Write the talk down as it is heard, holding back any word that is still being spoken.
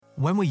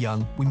When we're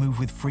young, we move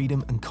with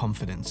freedom and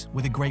confidence,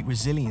 with a great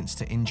resilience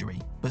to injury.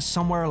 But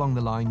somewhere along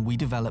the line, we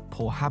develop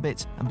poor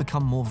habits and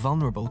become more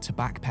vulnerable to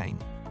back pain.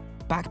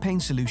 Back Pain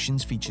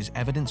Solutions features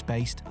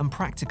evidence-based and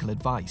practical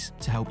advice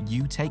to help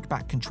you take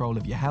back control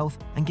of your health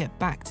and get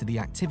back to the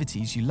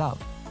activities you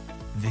love.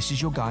 This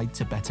is your guide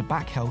to better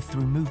back health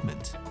through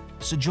movement.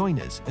 So join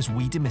us as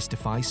we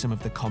demystify some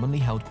of the commonly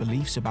held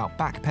beliefs about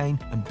back pain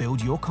and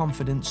build your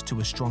confidence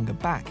to a stronger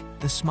back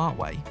the smart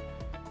way.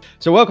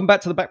 So welcome back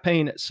to the Back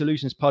Pain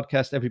Solutions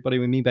podcast, everybody,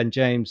 with me, Ben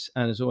James,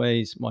 and as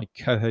always, my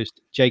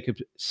co-host, Jacob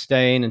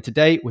Stain. And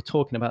today we're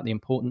talking about the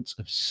importance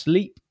of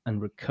sleep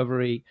and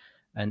recovery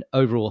and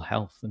overall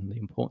health, and the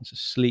importance of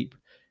sleep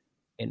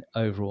in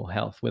overall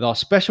health with our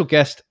special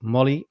guest,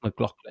 Molly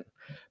McLaughlin.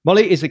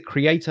 Molly is a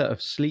creator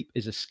of Sleep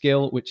is a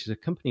Skill, which is a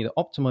company that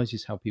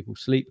optimizes how people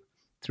sleep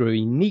through a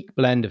unique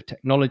blend of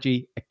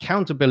technology,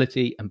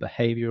 accountability, and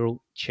behavioral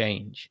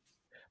change.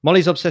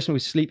 Molly's obsession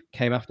with sleep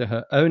came after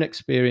her own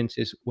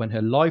experiences when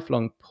her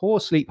lifelong poor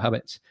sleep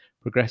habits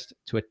progressed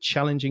to a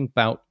challenging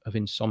bout of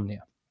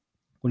insomnia.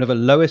 One of her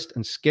lowest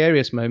and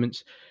scariest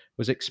moments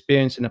was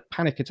experiencing a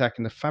panic attack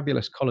in the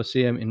fabulous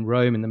Colosseum in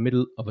Rome in the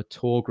middle of a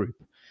tour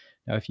group.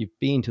 Now, if you've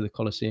been to the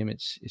Colosseum,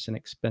 it's an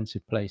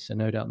expensive place, so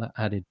no doubt that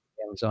added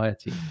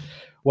anxiety.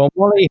 Well,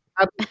 Molly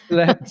hadn't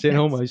slept in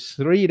almost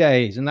 3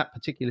 days, and that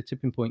particular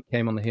tipping point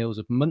came on the heels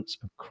of months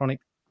of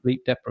chronic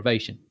sleep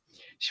deprivation.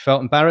 She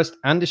felt embarrassed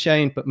and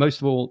ashamed, but most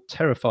of all,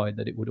 terrified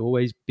that it would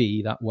always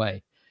be that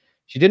way.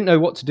 She didn't know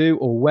what to do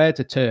or where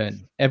to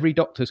turn. Every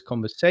doctor's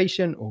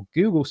conversation or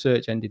Google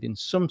search ended in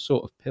some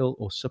sort of pill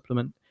or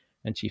supplement,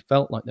 and she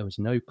felt like there was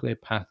no clear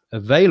path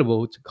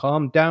available to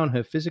calm down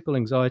her physical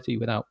anxiety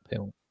without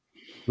pill,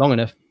 long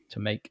enough to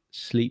make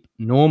sleep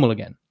normal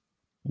again.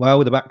 Well,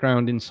 with a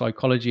background in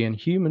psychology and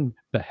human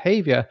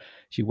behavior,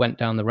 she went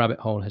down the rabbit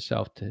hole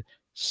herself to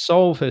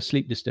solve her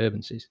sleep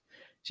disturbances.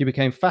 She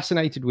became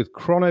fascinated with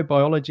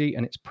chronobiology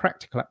and its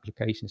practical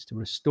applications to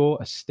restore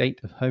a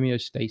state of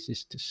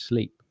homeostasis to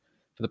sleep.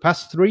 For the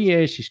past 3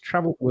 years, she's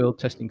traveled the world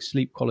testing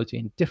sleep quality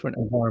in different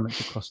environments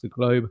across the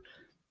globe.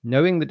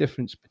 Knowing the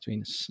difference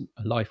between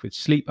a life with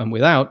sleep and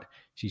without,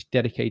 she's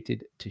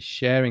dedicated to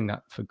sharing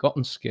that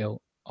forgotten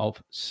skill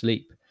of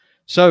sleep.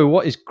 So,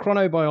 what is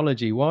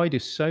chronobiology? Why do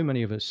so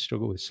many of us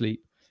struggle with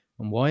sleep?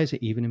 And why is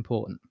it even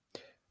important?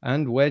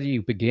 And where do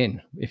you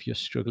begin if you're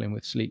struggling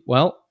with sleep?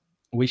 Well,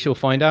 we shall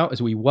find out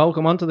as we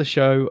welcome onto the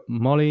show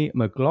Molly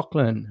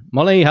McLaughlin.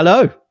 Molly,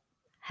 hello.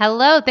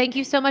 Hello. Thank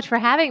you so much for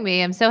having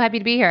me. I'm so happy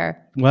to be here.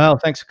 Well,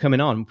 thanks for coming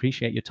on.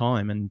 Appreciate your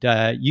time. And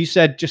you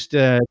said just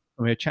we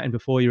were chatting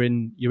before you're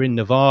in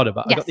Nevada,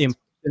 but Yes. I got the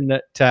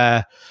impression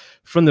that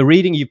from the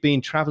reading you've been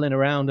traveling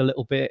around a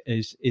little bit.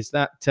 Is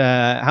that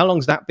how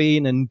long's that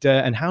been,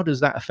 and how does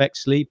that affect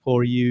sleep?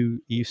 Or are you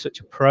such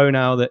a pro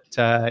now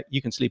that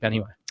you can sleep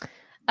anywhere?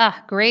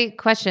 Great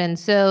question.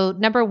 So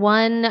number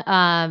one,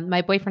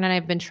 my boyfriend and I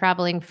have been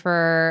traveling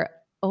for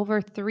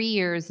over 3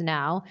 years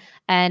now.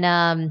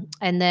 And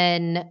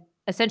then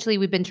essentially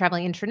we've been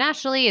traveling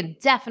internationally, and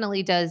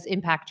definitely does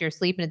impact your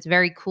sleep. And it's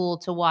very cool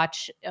to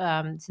watch,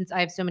 since I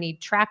have so many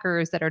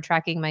trackers that are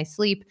tracking my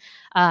sleep.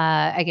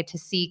 I get to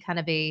see kind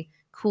of a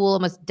cool,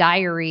 almost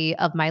diary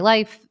of my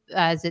life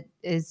as it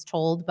is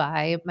told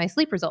by my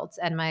sleep results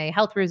and my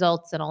health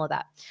results and all of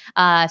that.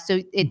 So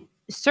it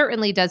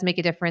certainly does make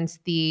a difference.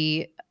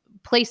 The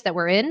place that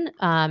we're in,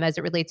 as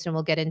it relates to, and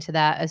we'll get into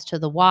that as to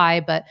the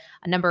why, but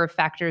a number of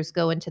factors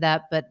go into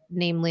that, but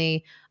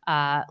namely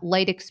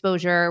light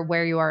exposure,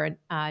 where you are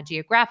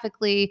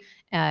geographically,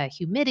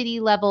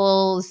 humidity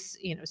levels,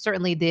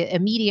 certainly the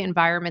immediate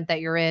environment that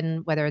you're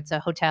in, whether it's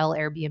a hotel,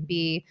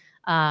 Airbnb.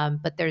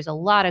 But there's a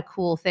lot of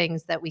cool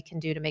things that we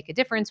can do to make a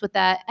difference with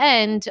that.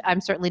 And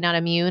I'm certainly not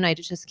immune. I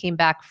just came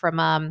back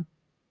from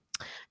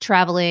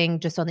traveling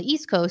just on the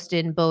East Coast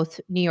in both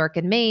New York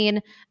and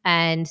Maine,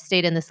 and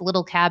stayed in this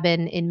little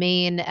cabin in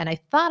Maine. And I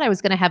thought I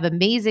was going to have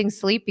amazing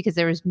sleep because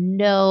there was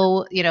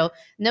no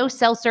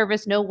cell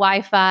service, no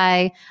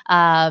Wi-Fi.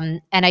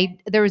 And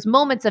there was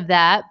moments of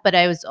that, but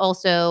I was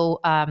also,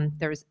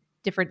 there was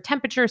different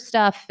temperature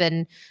stuff,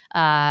 and,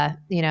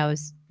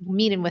 was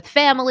meeting with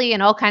family,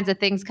 and all kinds of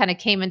things kind of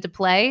came into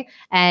play.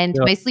 And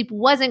Yeah. my sleep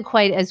wasn't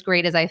quite as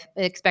great as I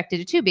expected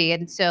it to be.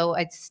 And so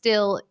I'd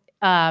still,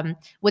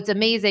 what's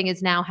amazing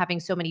is now having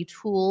so many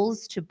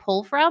tools to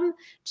pull from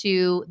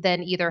to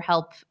then either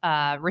help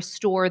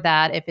restore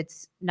that if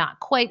it's not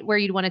quite where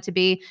you'd want it to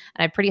be. And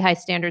I have pretty high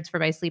standards for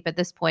my sleep at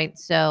this point.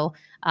 So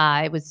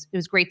it was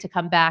great to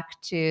come back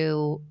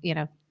to,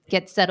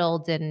 get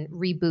settled and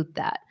reboot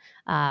that.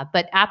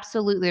 But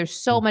absolutely, there's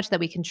so much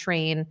that we can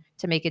train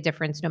to make a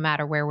difference no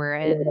matter where we're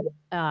in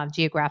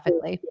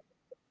geographically.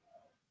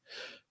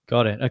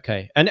 Got it.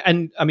 Okay.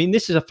 And I mean,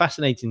 this is a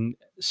fascinating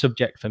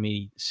subject for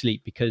me,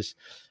 sleep, because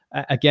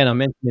again, I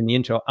mentioned in the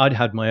intro, I'd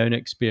had my own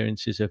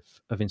experiences of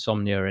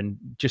insomnia. And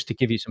just to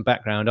give you some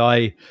background,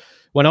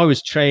 when I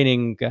was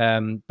training,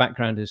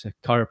 background as a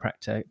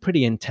chiropractor,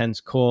 pretty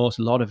intense course,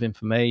 a lot of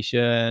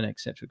information,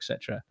 et cetera, et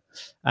cetera.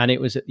 And it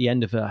was at the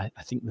end of, I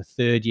think, the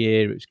third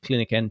year. It was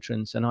clinic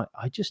entrance. And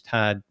I just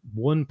had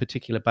one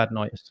particular bad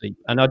night of sleep.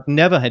 And I'd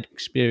never had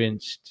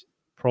experienced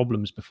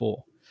problems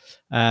before.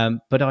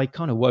 But I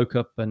kind of woke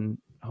up and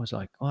I was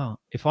like, well,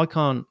 if I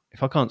can't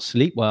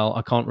sleep well,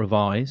 I can't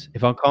revise.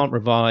 If I can't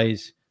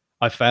revise,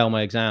 I fail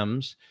my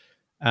exams.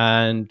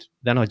 And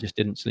then I just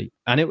didn't sleep.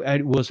 And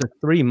it was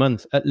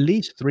at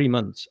least 3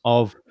 months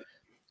of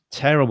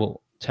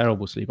terrible,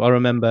 terrible sleep. I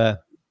remember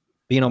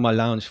being on my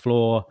lounge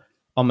floor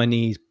on my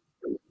knees,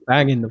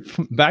 banging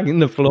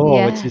the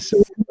floor, which is so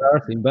Yes.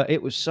 embarrassing. But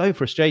it was so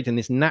frustrating.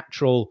 This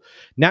natural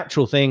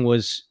thing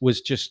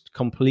was just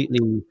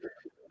completely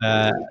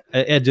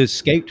it had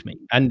escaped me.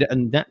 And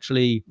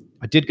naturally,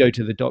 I did go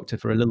to the doctor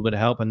for a little bit of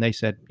help, and they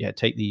said, yeah,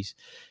 take these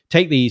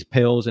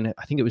pills. And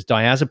I think it was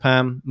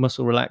diazepam,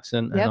 muscle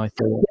relaxant. And I Yep.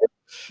 thought,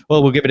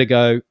 well, we'll give it a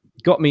go.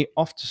 Got me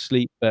off to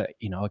sleep, but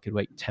I could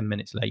wait 10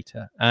 minutes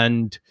later.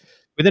 And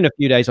within a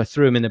few days, I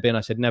threw them in the bin.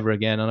 I said, never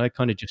again. And I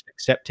kind of just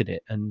accepted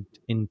it. And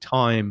in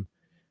time,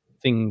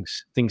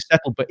 things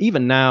settled. But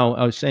even now,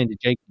 I was saying to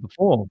Jake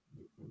before,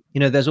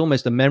 there's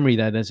almost a memory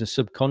there. There's a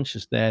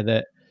subconscious there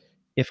that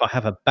if I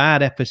have a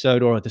bad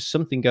episode or there's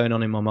something going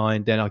on in my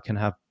mind, then I can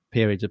have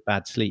periods of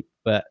bad sleep.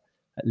 But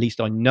at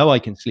least I know I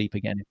can sleep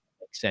again, if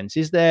that makes sense.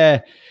 Is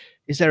there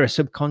a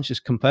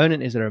subconscious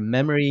component? Is there a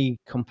memory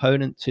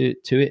component to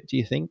it, do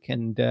you think?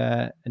 And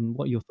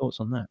what are your thoughts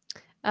on that?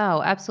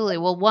 Oh, absolutely.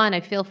 Well, one, I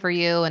feel for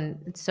you, and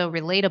it's so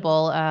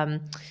relatable.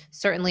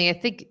 Certainly, I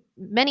think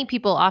many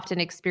people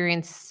often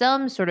experience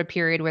some sort of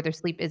period where their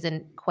sleep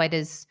isn't quite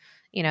as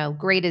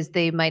great as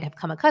they might have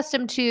come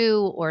accustomed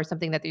to, or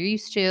something that they're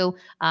used to.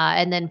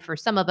 And then for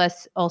some of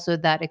us, also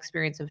that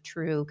experience of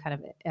true kind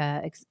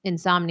of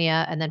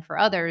insomnia, and then for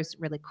others,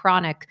 really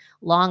chronic,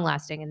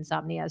 long-lasting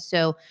insomnia.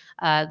 So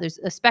there's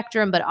a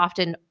spectrum, but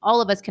often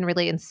all of us can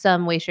relate in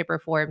some way, shape, or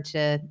form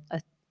to a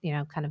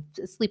kind of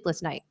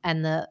sleepless night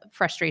and the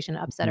frustration,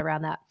 upset Mhm.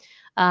 around that.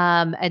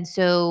 And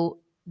so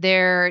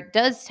there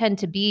does tend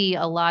to be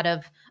a lot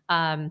of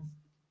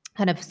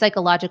kind of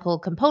psychological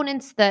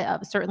components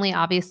that certainly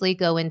obviously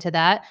go into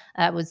that.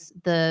 That was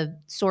the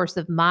source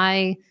of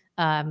my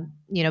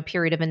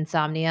period of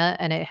insomnia,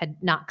 and it had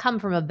not come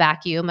from a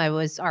vacuum. I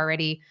was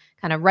already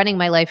kind of running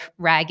my life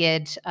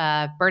ragged,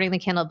 burning the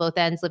candle at both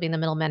ends, living in the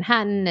middle of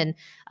Manhattan,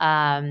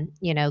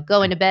 and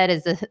going to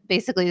bed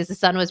basically as the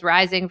sun was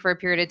rising for a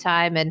period of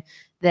time, and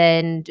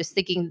then just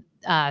thinking,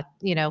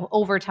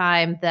 over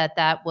time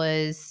that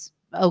was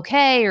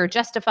okay or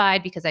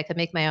justified because I could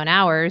make my own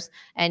hours,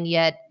 and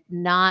yet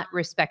not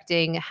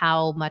respecting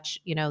how much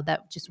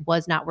that just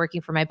was not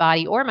working for my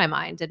body or my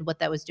mind, and what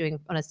that was doing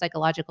on a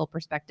psychological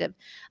perspective.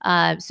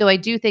 So I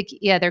do think,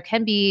 yeah, there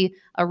can be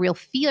a real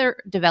fear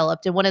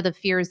developed, and one of the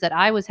fears that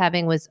I was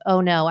having was,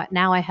 oh no,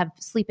 now I have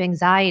sleep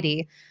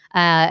anxiety,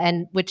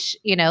 and which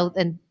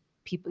and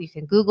people, you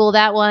can Google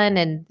that one,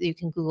 and you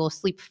can Google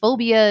sleep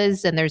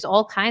phobias, and there's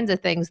all kinds of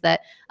things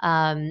that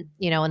on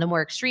the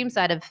more extreme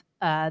side of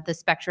the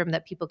spectrum,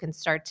 that people can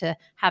start to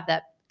have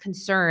that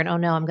concern. Oh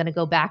no, I'm going to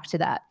go back to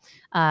that.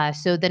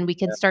 So then we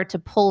can start to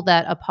pull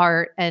that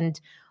apart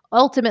and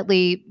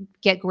ultimately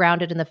get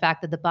grounded in the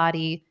fact that the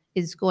body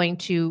is going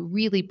to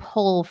really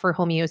pull for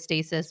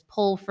homeostasis,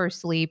 pull for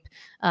sleep.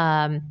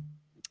 And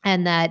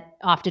that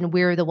often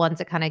we're the ones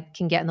that kind of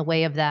can get in the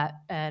way of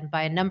that, and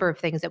by a number of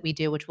things that we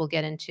do, which we'll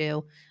get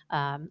into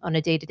on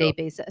a day-to-day Sure.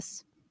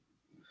 basis.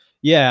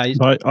 Yeah.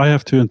 But I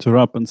have to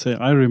interrupt and say,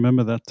 I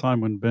remember that time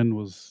when Ben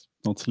was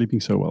not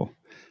sleeping so well,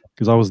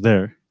 because I was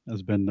there,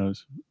 as Ben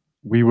knows.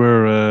 We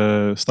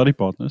were study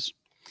partners,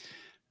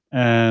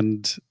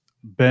 and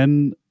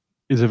Ben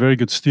is a very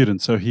good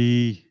student. So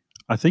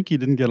I think he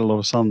didn't get a lot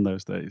of sun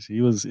those days.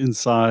 He was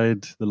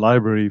inside the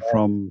library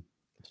from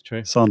It's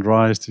true.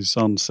 sunrise to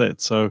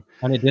sunset. So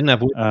And it didn't have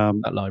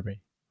that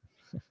library.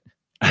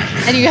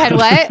 And you had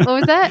what? What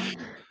was that?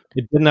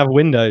 It didn't have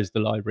windows, the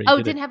library. Oh,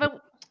 did didn't it? have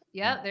a.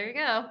 Yeah, there you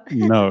go.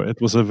 No, it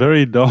was a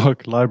very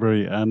dark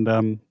library,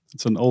 and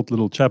it's an old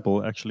little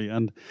chapel actually.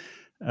 And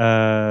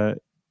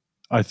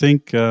I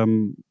think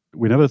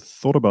we never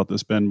thought about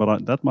this, Ben,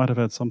 but that might have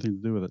had something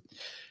to do with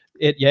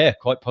it. Yeah,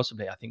 quite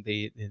possibly. I think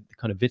the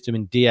kind of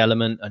vitamin D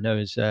element, I know,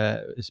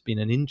 has been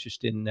an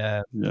interesting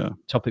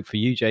topic for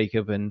you,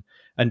 Jacob. And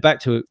back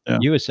to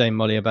what you were saying,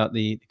 Molly, about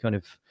the kind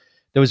of,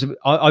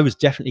 I was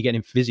definitely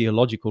getting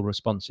physiological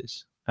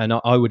responses, and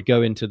I would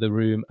go into the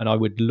room and I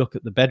would look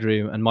at the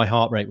bedroom, and my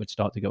heart rate would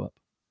start to go up,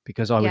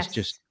 because I was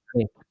just,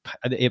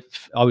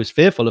 I was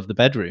fearful of the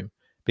bedroom, Me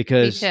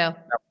because too. that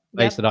was a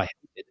place that I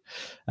hated.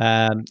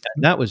 And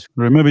that was,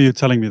 I remember you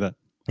telling me that.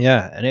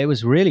 yeah, and it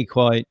was really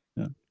quite,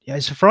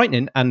 it's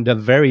frightening and a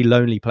very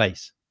lonely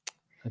place,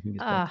 I think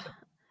it's fair to say.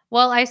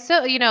 Well,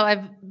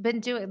 I've been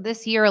doing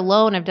this year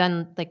alone. I've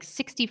done like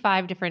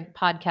 65 different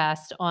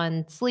podcasts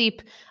on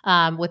sleep,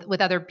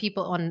 with other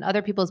people on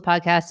other people's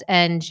podcasts,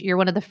 and you're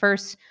one of the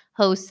first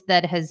hosts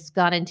that has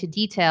gone into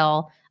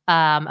detail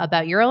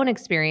about your own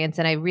experience,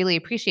 and I really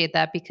appreciate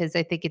that, because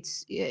I think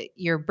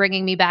you're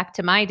bringing me back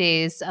to my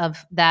days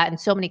of that, and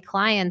so many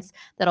clients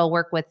that I'll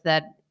work with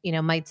that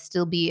might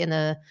still be in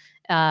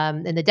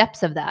in the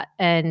depths of that.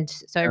 And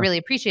so I really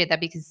appreciate that,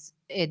 because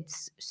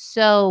it's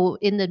so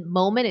in the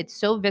moment, it's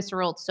so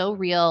visceral, it's so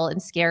real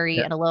and scary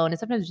and alone. And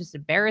sometimes it's just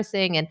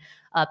embarrassing and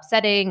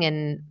upsetting.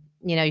 And,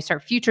 you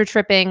start future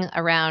tripping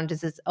around,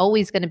 is this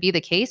always going to be the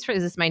case?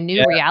 Is this my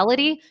new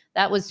reality?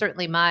 That was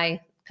certainly my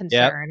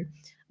concern.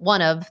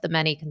 One of the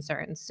many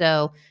concerns.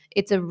 So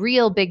it's a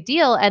real big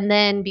deal, and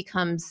then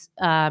becomes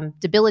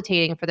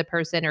debilitating for the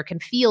person, or can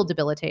feel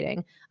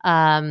debilitating.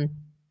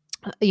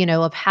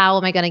 Of how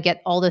am I going to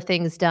get all the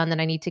things done that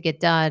I need to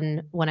get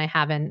done when I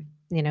haven't,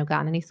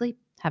 gotten any sleep,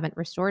 haven't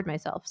restored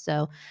myself.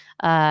 So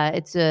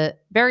it's a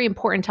very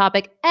important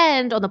topic.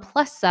 And on the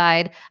plus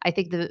side, I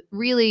think the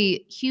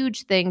really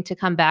huge thing to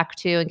come back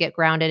to and get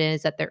grounded in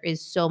is that there is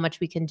so much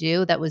we can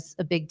do. That was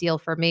a big deal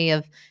for me,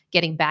 of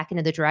getting back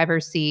into the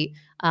driver's seat.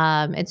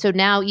 And so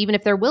now, even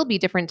if there will be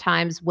different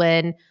times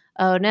when,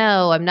 oh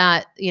no, I'm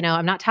not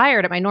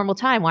tired at my normal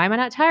time. Why am I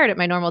not tired at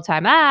my normal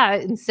time?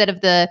 Instead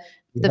of the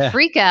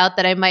freak out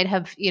that I might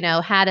have,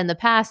 had in the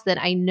past, then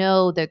I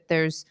know that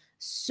there's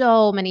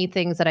so many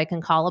things that I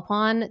can call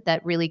upon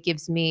that really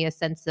gives me a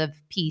sense of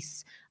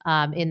peace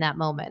in that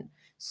moment.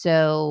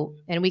 So,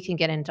 and we can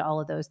get into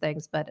all of those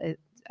things, but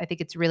I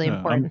think it's really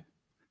important.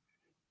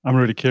 I'm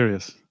really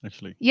curious,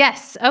 actually.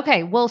 Yes.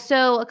 Okay. Well,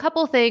 so a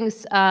couple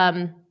things.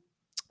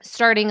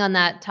 Starting on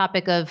that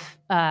topic of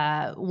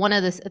one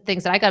of the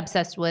things that I got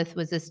obsessed with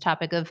was this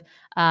topic of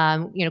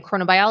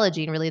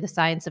chronobiology, and really the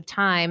science of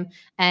time.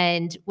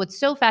 And what's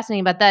so fascinating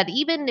about that,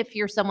 even if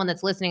you're someone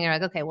that's listening, you're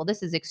like, okay, well,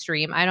 this is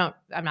extreme. I'm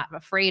not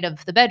afraid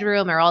of the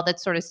bedroom or all that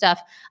sort of stuff.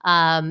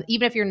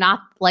 Even if you're not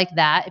like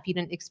that, if you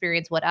didn't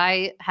experience what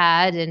I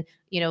had, and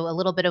a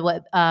little bit of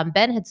what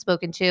Ben had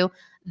spoken to,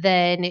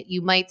 then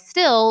you might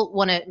still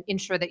want to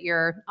ensure that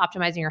you're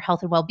optimizing your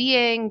health and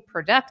well-being,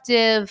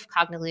 productive,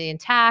 cognitively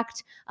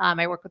intact.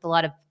 I work with a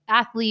lot of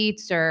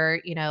athletes,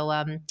 or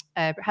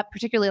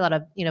particularly a lot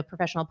of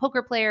professional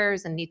poker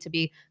players, and need to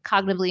be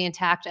cognitively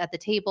intact at the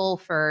table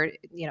for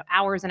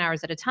hours and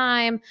hours at a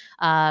time.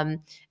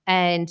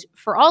 And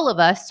for all of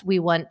us, we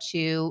want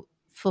to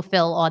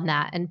fulfill on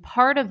that. And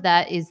part of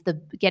that is the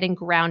getting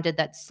grounded.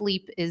 That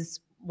sleep is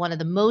one of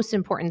the most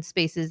important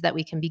spaces that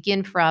we can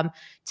begin from,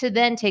 to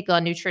then take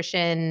on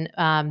nutrition,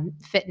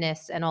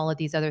 fitness, and all of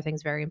these other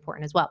things, very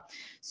important as well.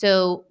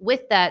 So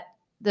with that,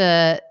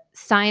 the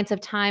science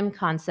of time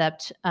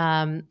concept,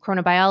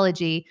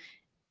 chronobiology,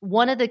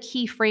 one of the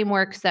key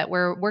frameworks that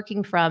we're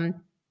working from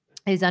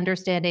is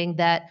understanding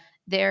that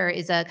there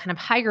is a kind of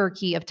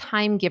hierarchy of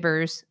time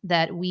givers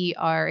that we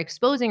are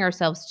exposing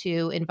ourselves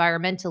to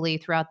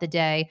environmentally throughout the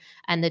day.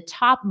 And the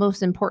top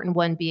most important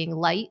one being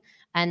light,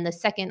 and the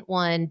second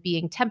one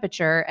being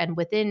temperature, and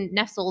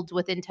nestled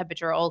within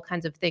temperature, all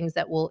kinds of things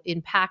that will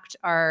impact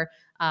our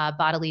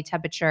bodily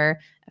temperature,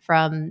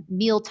 from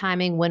meal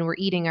timing, when we're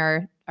eating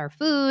our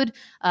food,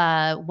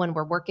 when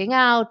we're working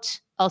out,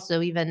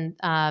 also even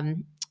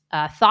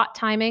thought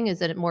timing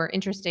is a more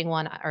interesting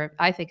one, or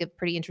I think a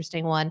pretty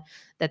interesting one,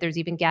 that there's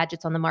even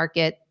gadgets on the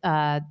market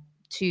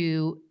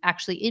to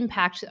actually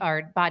impact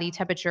our body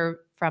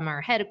temperature from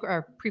our head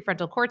or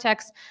prefrontal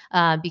cortex,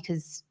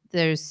 because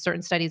there's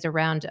certain studies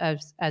around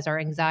as our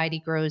anxiety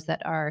grows,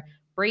 that our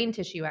brain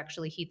tissue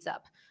actually heats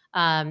up.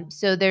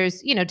 So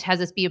there's,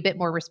 has us be a bit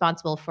more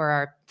responsible for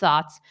our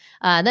thoughts.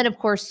 And then, of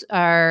course,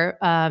 our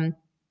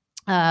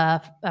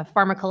a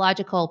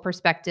pharmacological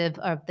perspective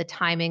of the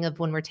timing of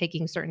when we're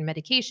taking certain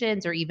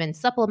medications or even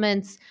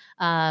supplements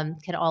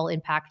can all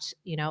impact,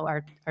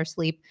 our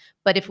sleep.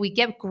 But if we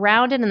get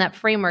grounded in that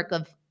framework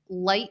of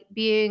light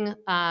being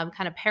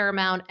kind of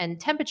paramount and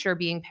temperature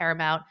being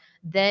paramount,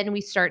 then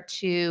we start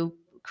to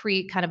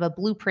create kind of a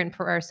blueprint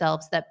for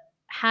ourselves that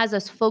has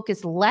us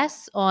focus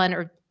less on,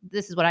 or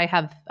this is what I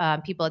have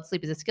people at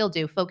Sleep is a Skill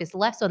do, focus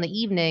less on the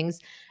evenings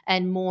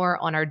and more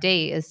on our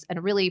days.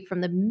 And really,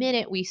 from the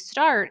minute we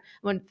start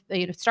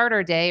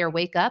our day or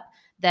wake up,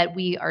 that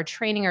we are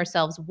training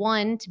ourselves,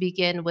 one, to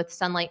begin with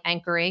sunlight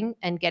anchoring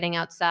and getting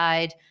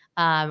outside,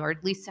 or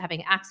at least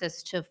having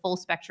access to full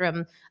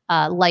spectrum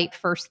light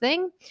first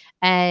thing.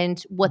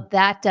 And what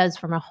that does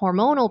from a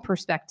hormonal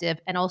perspective,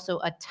 and also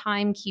a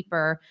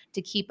timekeeper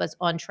to keep us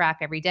on track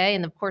every day.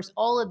 And of course,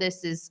 all of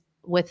this is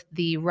with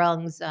the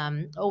rungs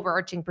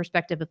overarching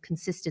perspective of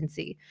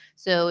consistency.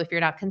 So if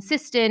you're not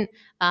consistent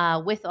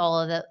with all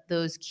of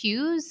those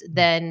cues,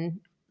 then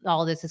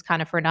all of this is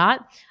kind of for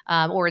naught,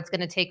 or it's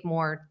going to take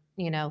more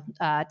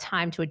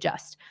time to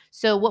adjust.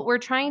 So what we're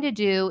trying to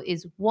do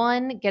is,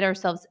 one, get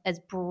ourselves as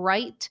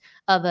bright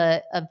of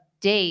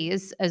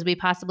days as we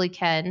possibly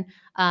can,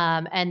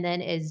 and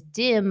then as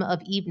dim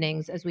of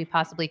evenings as we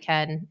possibly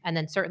can, and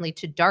then certainly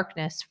to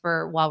darkness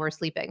for while we're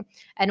sleeping.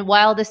 And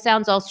while this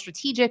sounds all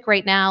strategic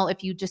right now,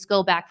 if you just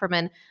go back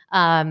from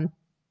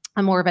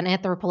a more of an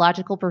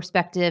anthropological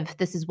perspective,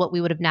 this is what we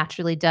would have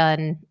naturally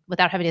done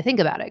without having to think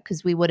about it,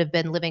 because we would have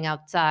been living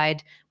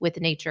outside with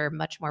nature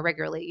much more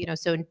regularly.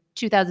 So in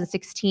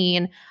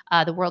 2016,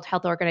 the World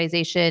Health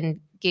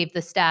Organization gave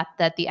the stat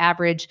that the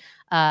average,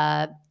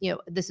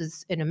 this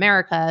is in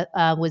America,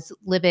 was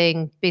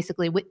living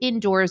basically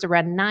indoors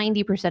around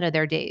 90% of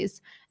their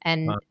days.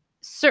 And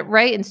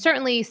Right. And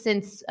certainly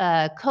since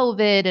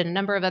COVID and a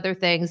number of other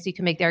things, you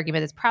can make the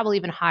argument it's probably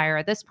even higher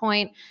at this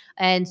point.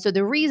 And so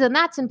the reason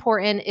that's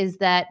important is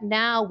that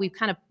now we've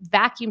kind of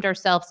vacuumed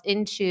ourselves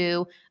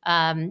into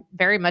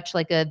very much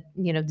like a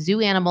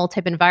zoo animal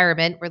type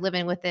environment. We're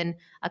living within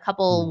a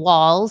couple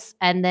walls,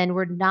 and then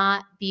we're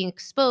not being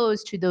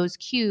exposed to those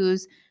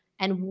cues.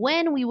 And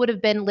when we would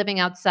have been living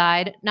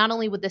outside, not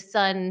only would the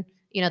sun,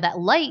 that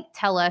light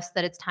tell us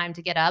that it's time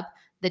to get up,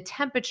 the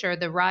temperature,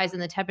 the rise in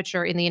the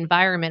temperature in the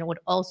environment would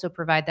also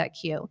provide that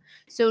cue.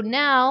 So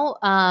now,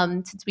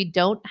 since we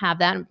don't have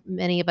that,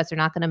 many of us are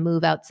not going to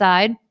move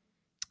outside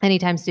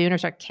anytime soon or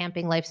start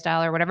camping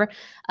lifestyle or whatever.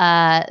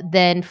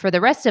 Then for the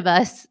rest of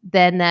us,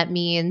 then that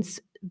means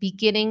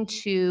beginning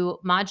to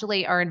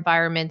modulate our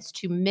environments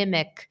to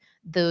mimic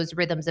those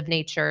rhythms of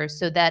nature,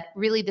 so that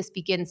really this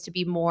begins to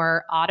be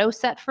more auto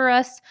set for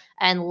us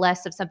and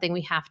less of something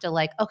we have to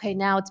like, okay,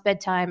 now it's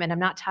bedtime and I'm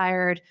not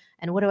tired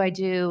and what do I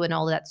do and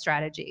all that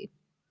strategy.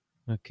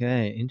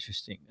 Okay,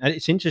 interesting. And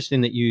it's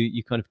interesting that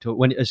you kind of talk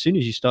as soon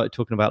as you started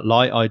talking about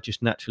light, I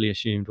just naturally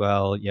assumed,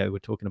 well, yeah, we're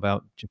talking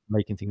about just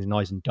making things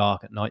nice and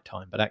dark at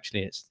nighttime, but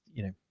actually it's,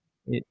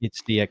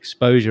 it's the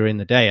exposure in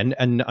the day.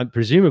 And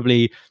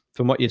presumably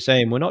from what you're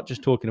saying, we're not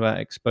just talking about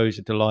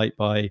exposure to light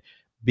by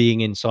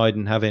being inside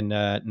and having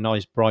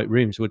nice bright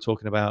rooms. We're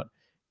talking about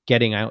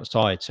getting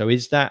outside. So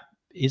is that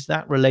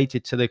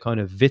related to the kind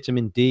of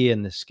vitamin D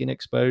and the skin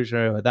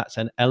exposure, or that's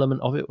an element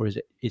of it, or is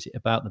it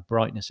about the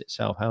brightness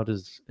itself?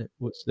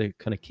 What's the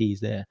kind of keys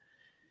there?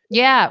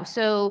 Yeah,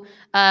 so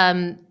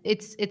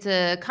it's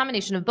a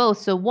combination of both.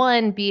 So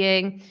one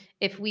being,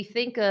 if we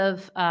think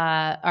of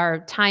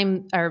our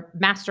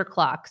master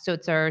clock, so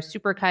it's our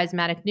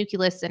suprachiasmatic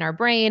nucleus in our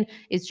brain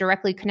is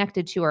directly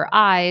connected to our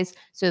eyes.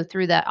 So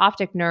through that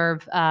optic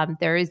nerve,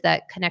 there is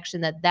that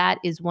connection that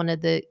is one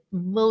of the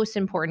most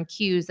important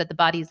cues that the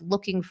body is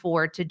looking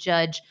for to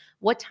judge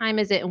what time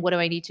is it and what do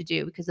I need to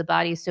do, because the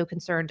body is so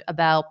concerned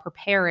about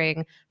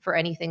preparing for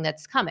anything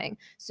that's coming.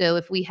 So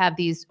if we have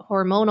these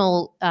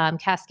hormonal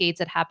cascades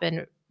that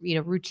happen,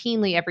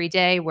 routinely every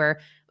day,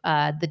 where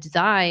the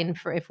design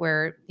for, if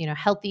we're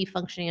healthy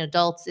functioning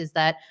adults, is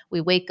that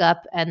we wake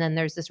up and then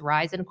there's this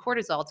rise in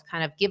cortisol to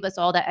kind of give us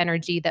all that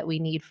energy that we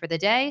need for the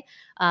day,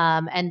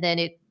 and then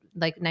it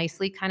like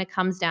nicely kind of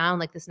comes down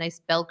like this nice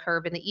bell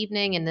curve in the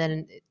evening, and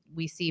then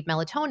we see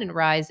melatonin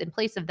rise in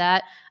place of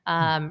that,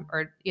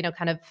 or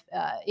kind of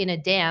in a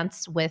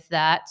dance with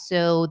that,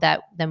 so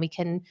that then we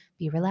can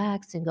be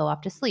relaxed and go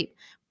off to sleep.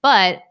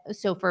 But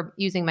so for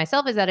using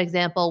myself as that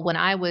example, when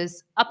I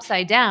was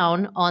upside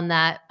down on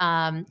that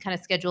kind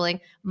of scheduling,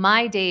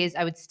 my days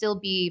I would still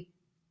be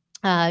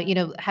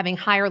having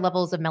higher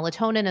levels of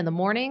melatonin in the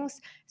mornings.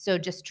 So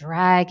just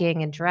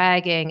dragging and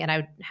dragging. And I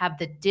would have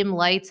the dim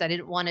lights. I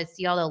didn't want to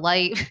see all the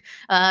light,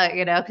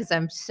 because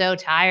I'm so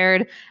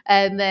tired.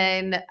 And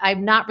then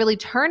I'm not really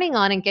turning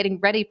on and getting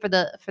ready for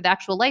the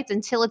actual lights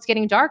until it's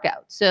getting dark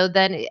out. So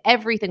then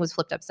everything was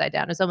flipped upside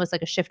down. It's almost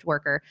like a shift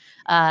worker.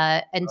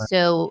 I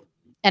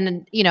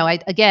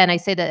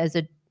say that as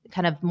a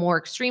kind of more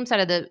extreme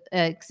side of the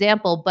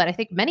example, but I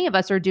think many of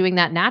us are doing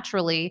that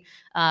naturally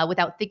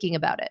without thinking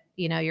about it.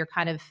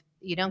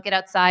 You don't get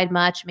outside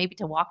much, maybe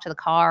to walk to the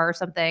car or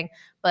something.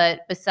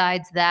 But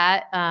besides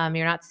that,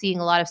 you're not seeing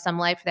a lot of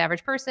sunlight for the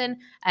average person.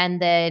 And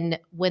then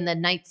when the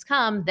nights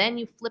come, then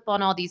you flip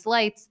on all these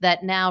lights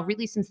that now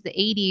really since the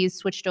 80s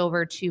switched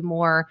over to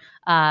more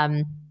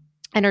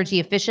energy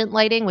efficient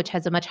lighting, which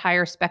has a much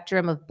higher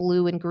spectrum of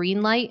blue and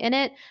green light in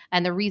it.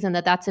 And the reason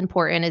that that's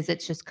important is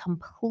it's just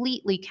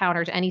completely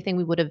counter to anything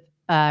we would have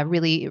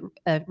really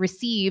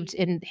received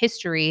in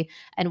history.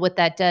 And what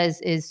that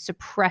does is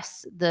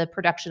suppress the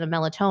production of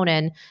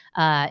melatonin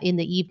in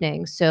the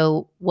evening.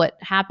 So what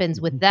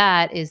happens with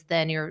that is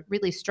then you're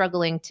really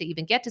struggling to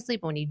even get to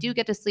sleep. When you do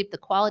get to sleep, the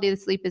quality of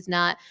the sleep is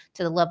not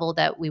to the level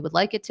that we would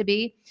like it to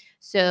be.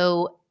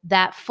 So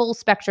that full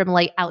spectrum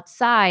light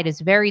outside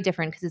is very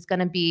different because it's going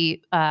to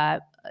be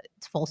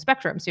it's full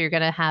spectrum. So you're going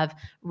to have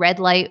red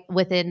light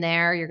within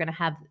there. You're going to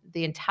have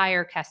the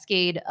entire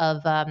cascade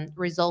of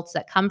results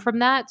that come from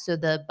that. So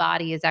the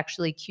body is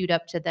actually queued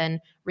up to then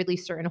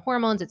release certain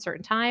hormones at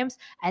certain times.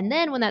 And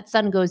then when that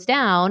sun goes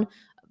down,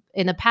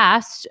 in the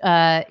past,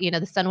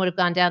 the sun would have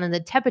gone down and the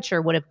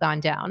temperature would have gone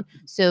down.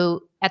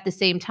 So at the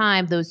same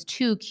time, those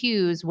two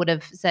cues would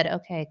have said,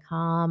 okay,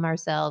 calm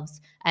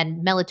ourselves.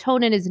 And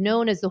melatonin is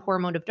known as the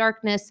hormone of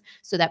darkness.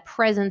 So that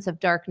presence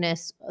of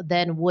darkness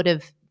then would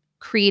have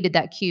created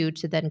that cue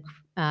to then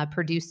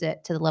produce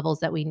it to the levels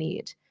that we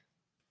need.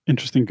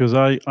 Interesting, because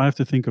I have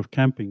to think of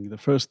camping. The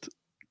first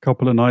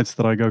couple of nights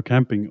that I go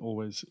camping,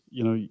 always,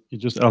 you're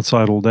just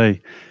outside all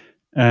day.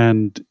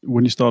 And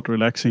when you start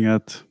relaxing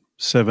at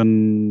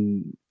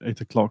 7,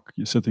 8 o'clock,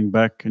 you're sitting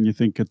back and you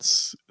think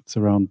it's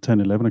around 10,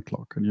 11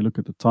 o'clock. And you look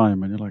at the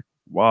time and you're like,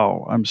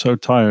 wow, I'm so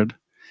tired.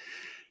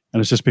 And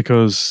it's just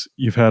because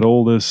you've had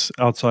all this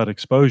outside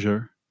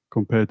exposure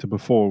compared to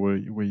before where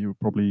you were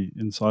probably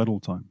inside all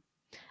the time.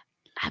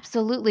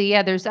 Absolutely.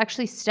 Yeah. There's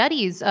actually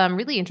studies,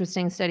 really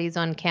interesting studies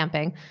on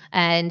camping.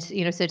 And,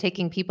 so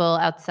taking people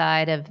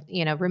outside of,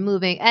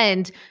 removing,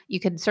 and you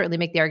could certainly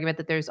make the argument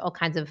that there's all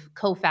kinds of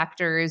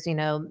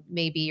cofactors,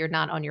 maybe you're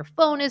not on your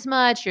phone as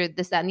much, you're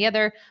this, that, and the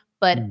other.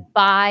 But Mm.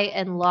 by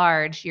and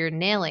large, you're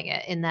nailing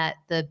it in that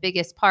the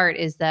biggest part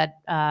is that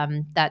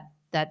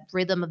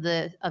rhythm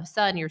of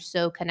sun. You're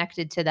so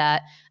connected to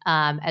that,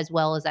 as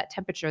well as that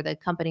temperature, the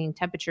accompanying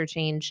temperature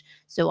change.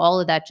 So all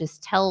of that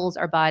just tells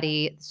our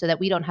body so that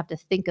we don't have to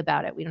think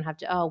about it. We don't have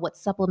to, oh, what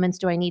supplements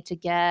do I need to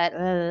get?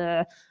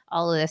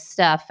 All of this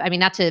stuff. I mean,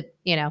 not to,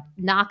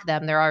 knock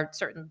them. There are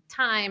certain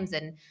times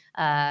and,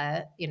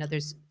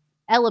 there's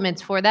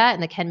elements for that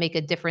and that can make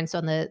a difference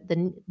on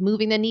the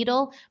moving the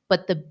needle.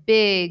 But the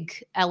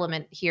big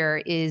element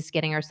here is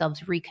getting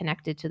ourselves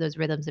reconnected to those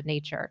rhythms of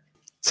nature.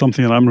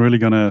 Something that I'm really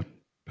gonna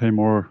pay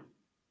more,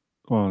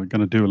 well,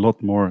 gonna do a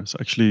lot more is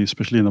actually,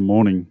 especially in the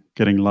morning,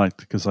 getting light,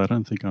 because I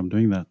don't think I'm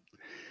doing that.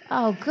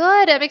 Oh,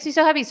 good. That makes me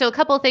so happy. So a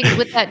couple of things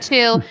with that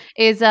too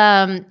is,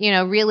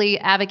 really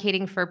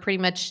advocating for pretty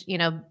much,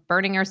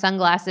 burning your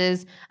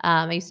sunglasses.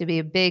 I used to be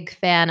a big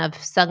fan of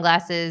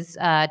sunglasses,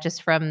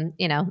 just from,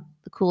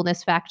 the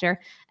coolness factor,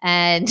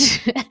 and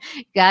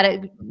got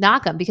to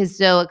knock them because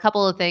so a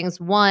couple of things.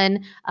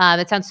 One,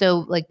 it sounds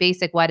so like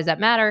basic. Why does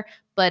that matter?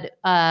 But,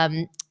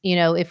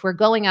 if we're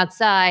going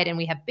outside and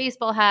we have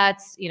baseball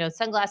hats,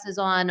 sunglasses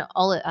on,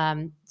 all,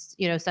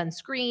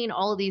 sunscreen,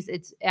 all of these,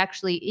 it's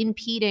actually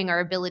impeding our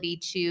ability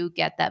to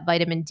get that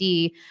vitamin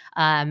D.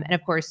 And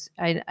of course,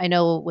 I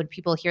know when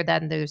people hear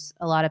that, and there's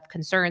a lot of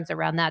concerns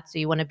around that. So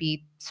you want to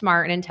be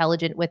smart and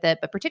intelligent with it.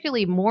 But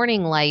particularly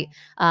morning light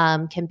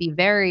can be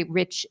very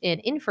rich in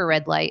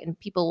infrared light, and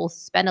people will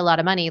spend a lot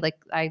of money. Like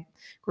I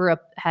grew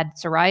up, had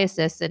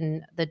psoriasis,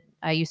 and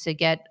I used to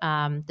get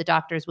the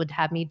doctors would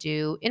have me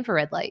do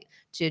infrared light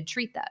to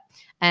treat that.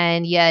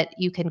 And yet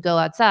you can go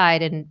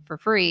outside and for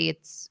free,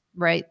 it's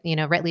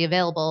readily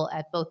available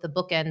at both the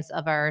bookends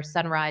of our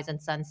sunrise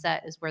and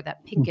sunset is where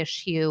that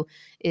pinkish hue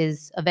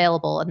is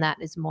available. And that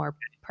is more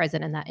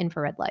present in that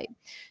infrared light.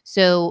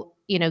 So,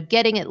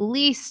 getting at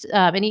least,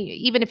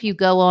 even if you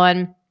go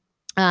on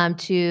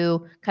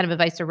to kind of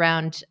advice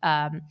around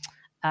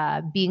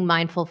being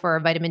mindful for our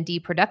vitamin D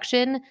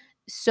production,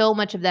 so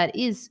much of that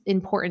is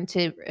important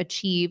to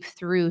achieve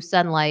through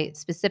sunlight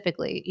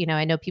specifically.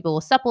 I know people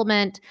will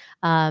supplement,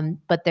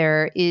 but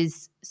there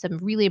is some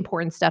really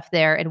important stuff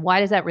there. And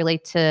why does that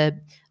relate to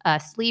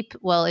sleep?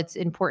 Well, it's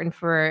important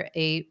for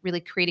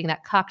really creating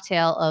that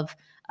cocktail of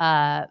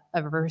a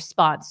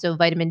response. So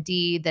vitamin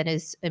D then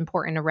is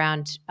important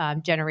around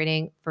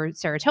generating for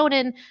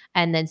serotonin,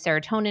 and then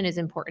serotonin is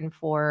important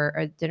for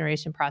a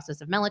generation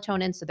process of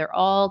melatonin. So they're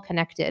all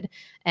connected.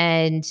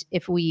 And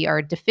if we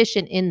are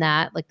deficient in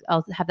that, like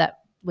I'll have that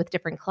with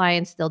different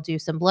clients, they'll do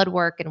some blood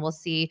work and we'll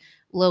see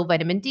low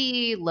vitamin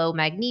D, low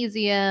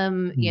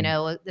magnesium,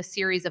 the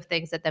series of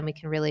things that then we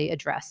can really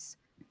address.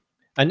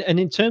 And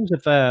in terms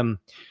of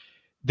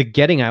the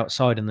getting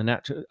outside in the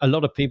natural, a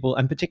lot of people,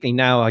 and particularly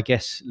now, I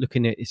guess,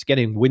 looking at it's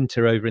getting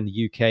winter over in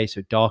the UK,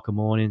 so darker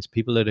mornings,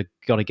 people that have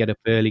got to get up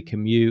early,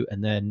 commute,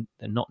 and then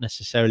they're not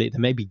necessarily, they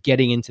may be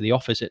getting into the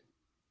office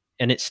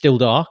and it's still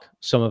dark,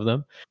 some of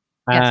them,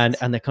 and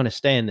Yes. they're kind of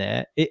staying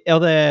there.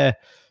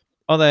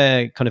 Are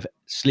there kind of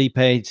sleep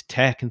aids,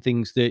 tech, and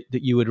things that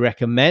you would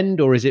recommend,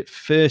 or is it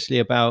firstly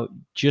about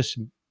just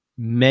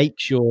make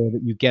sure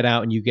that you get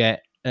out and you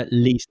get at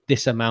least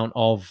this amount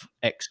of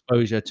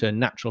exposure to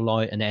natural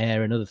light and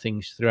air and other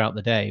things throughout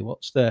the day?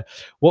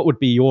 What would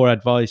be your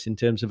advice in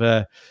terms of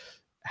a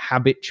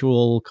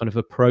habitual kind of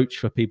approach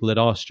for people that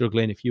are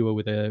struggling, if you were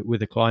with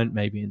a client,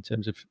 maybe in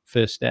terms of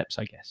first steps,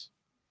 I guess?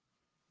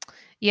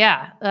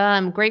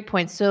 Yeah, great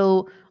point.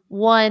 So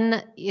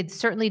one, it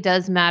certainly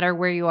does matter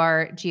where you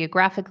are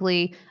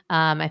geographically.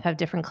 I've had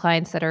different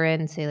clients that are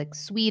in, say, like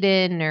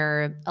Sweden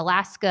or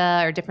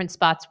Alaska or different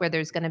spots where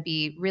there's going to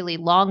be really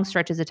long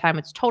stretches of time.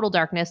 It's total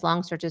darkness,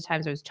 long stretches of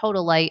times there's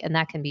total light, and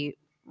that can be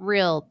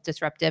real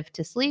disruptive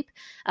to sleep.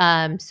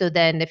 So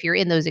then if you're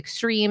in those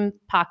extreme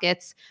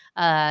pockets,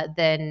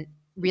 then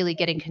really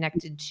getting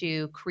connected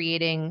to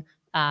creating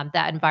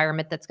that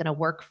environment that's going to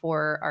work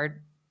for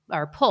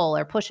our pull,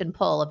 our push and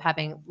pull of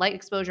having light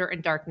exposure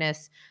and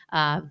darkness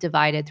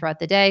divided throughout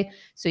the day.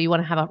 So you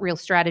want to have a real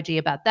strategy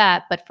about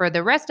that. But for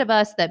the rest of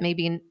us that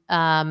maybe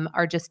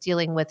are just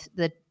dealing with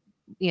the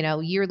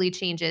yearly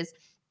changes,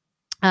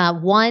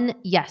 one,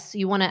 yes,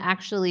 you want to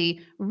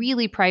actually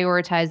really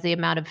prioritize the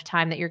amount of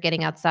time that you're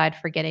getting outside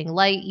for getting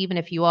light, even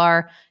if you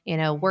are,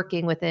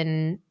 working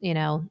within,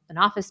 an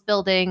office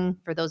building.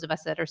 For those of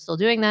us that are still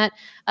doing that,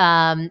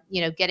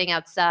 getting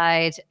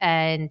outside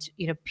and,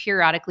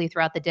 periodically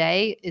throughout the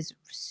day is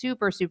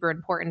super, super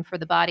important for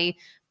the body.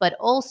 But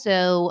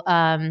also,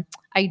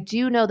 I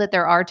do know that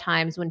there are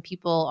times when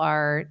people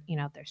are,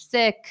 they're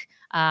sick,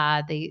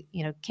 they,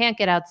 can't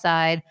get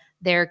outside.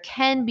 There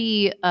can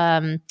be,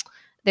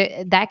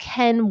 that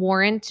can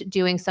warrant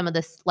doing some of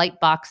the light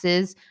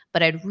boxes,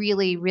 but I'd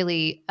really,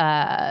 really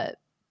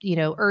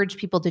urge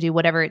people to do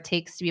whatever it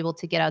takes to be able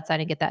to get outside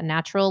and get that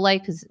natural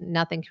light, because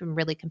nothing can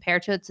really compare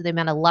to it. So the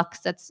amount of lux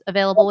that's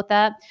available with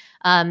that.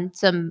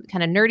 Some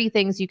kind of nerdy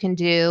things you can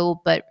do,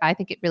 but I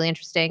think it really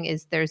interesting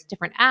is there's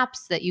different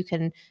apps that you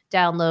can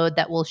download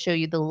that will show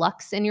you the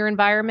lux in your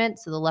environment.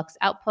 So the lux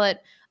output.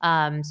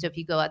 So if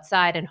you go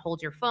outside and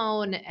hold your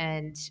phone,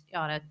 and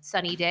on a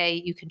sunny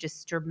day, you can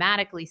just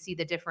dramatically see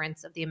the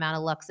difference of the amount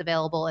of lux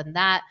available in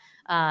that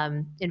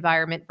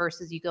environment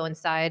versus you go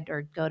inside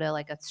or go to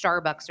like a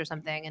Starbucks or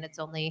something, and it's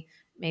only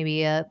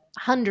maybe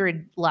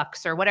 100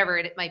 lux or whatever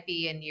it might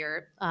be in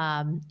your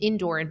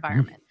indoor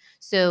environment.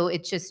 So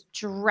it's just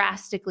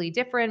drastically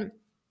different.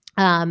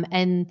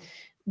 And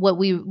what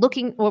we're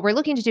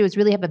looking to do is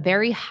really have a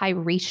very high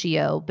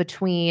ratio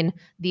between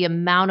the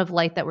amount of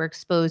light that we're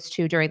exposed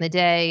to during the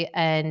day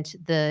and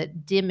the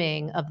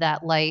dimming of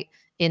that light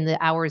in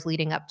the hours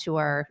leading up to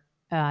our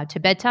to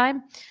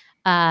bedtime.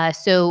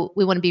 So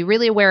we want to be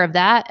really aware of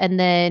that. And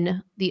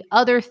then the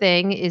other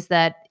thing is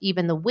that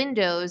even the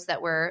windows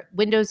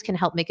can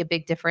help make a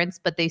big difference,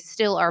 but they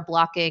still are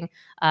blocking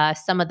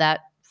some of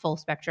that full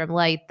spectrum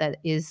light that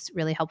is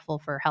really helpful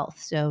for health.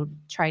 So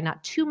try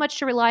not too much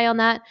to rely on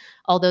that.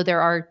 Although there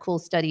are cool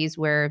studies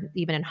where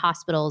even in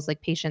hospitals,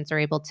 like patients are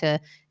able to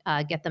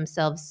get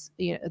themselves,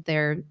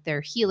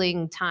 their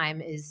healing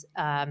time is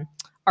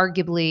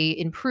arguably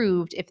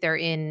improved if they're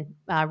in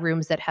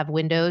rooms that have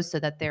windows, so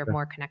that they're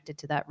more connected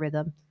to that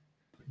rhythm.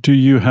 Do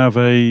you have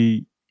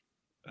a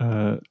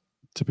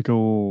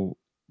typical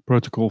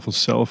protocol for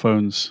cell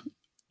phones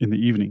in the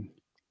evening?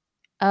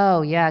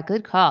 Oh yeah,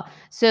 good call.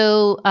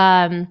 So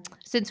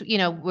since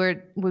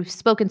we've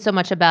spoken so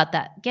much about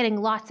that, getting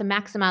lots of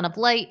max amount of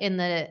light in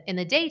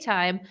the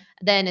daytime,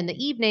 then in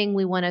the evening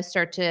we want to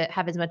start to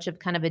have as much of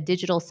kind of a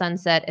digital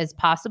sunset as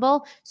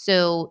possible.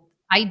 So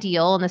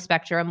ideal on the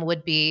spectrum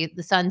would be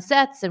the sun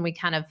sets and we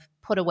kind of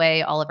put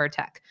away all of our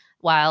tech.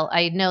 While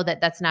I know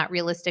that that's not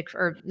realistic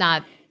or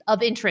not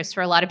of interest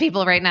for a lot of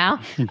people right now.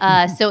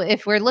 So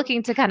if we're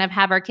looking to kind of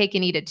have our cake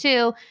and eat it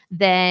too,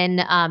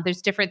 then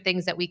there's different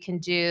things that we can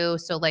do.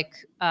 So like,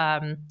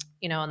 on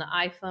the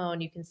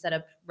iPhone, you can set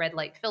up red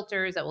light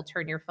filters that will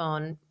turn your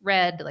phone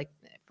red, like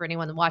for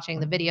anyone watching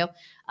the video.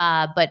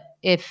 But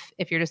if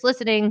you're just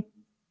listening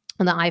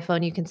on the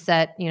iPhone, you can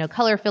set,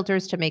 color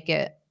filters to make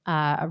it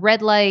a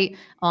red light.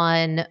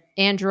 On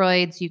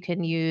Androids, you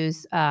can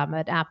use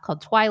an app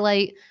called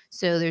Twilight.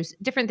 So there's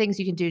different things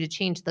you can do to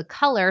change the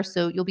color.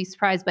 So you'll be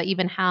surprised by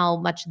even how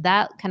much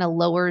that kind of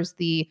lowers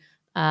the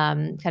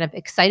kind of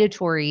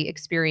excitatory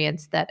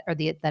experience that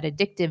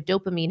addictive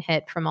dopamine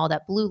hit from all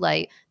that blue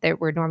light that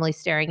we're normally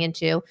staring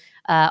into.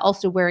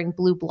 Also wearing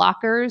blue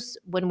blockers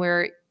when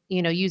we're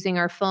using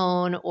our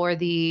phone or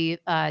the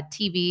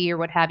TV or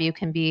what have you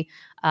can be,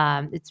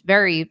 it's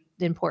very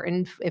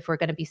important if we're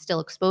going to be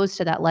still exposed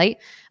to that light.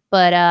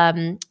 But,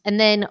 and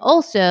then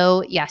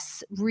also,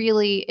 yes,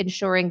 really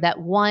ensuring that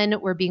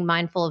we're being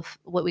mindful of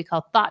what we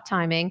call thought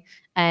timing.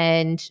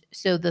 And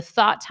so the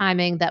thought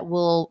timing that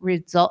will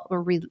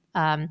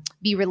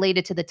be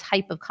related to the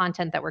type of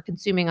content that we're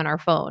consuming on our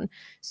phone.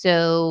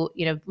 So,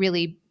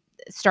 really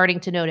starting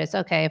to notice,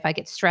 okay, if I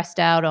get stressed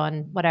out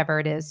on whatever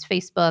it is,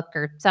 Facebook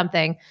or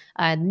something,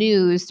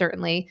 news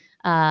certainly,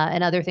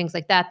 and other things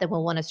like that, then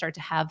we'll want to start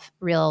to have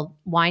real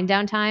wind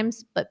down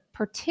times, but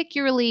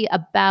particularly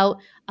about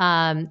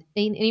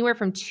anywhere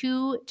from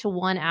 2 to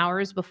 1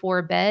 hours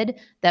before bed,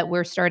 that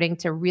we're starting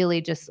to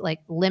really just like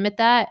limit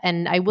that.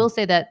 And I will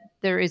say that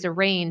there is a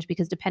range,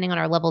 because depending on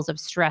our levels of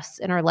stress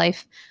in our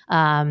life,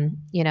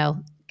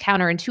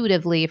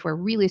 counterintuitively, if we're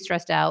really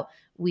stressed out,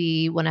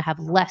 we want to have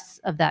less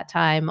of that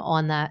time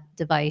on that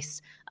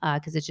device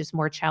because it's just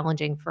more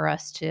challenging for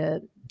us to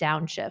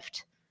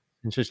downshift.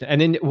 Interesting. And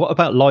then what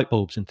about light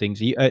bulbs and things?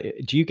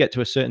 Do you get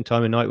to a certain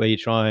time of night where you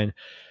try and,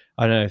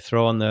 I don't know,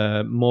 throw on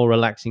the more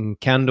relaxing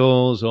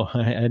candles or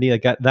any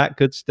of that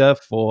good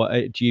stuff? Or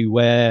do you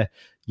wear,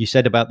 you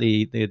said about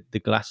the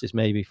glasses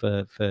maybe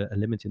for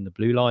limiting the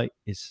blue light,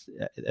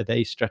 are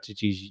they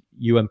strategies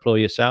you employ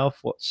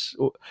yourself?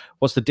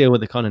 What's the deal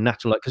with the kind of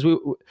natural light?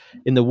 Because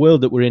in the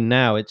world that we're in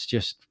now, it's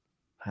just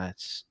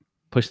it's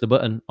push the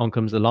button, on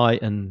comes the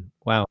light, and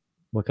wow,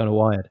 we're kind of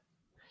wired.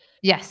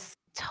 Yes,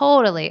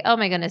 totally. Oh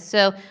my goodness.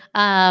 So,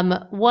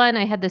 one,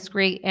 I had this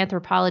great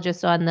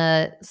anthropologist on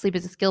the Sleep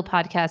is a Skill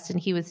podcast, and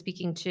he was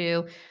speaking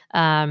to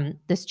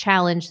this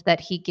challenge that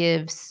he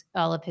gives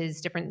all of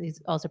his different,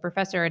 he's also a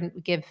professor, and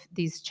give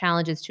these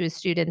challenges to his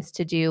students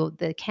to do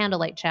the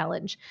candlelight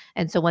challenge.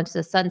 And so once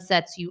the sun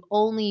sets, you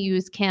only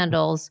use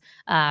candles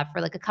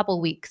for like a couple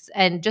weeks.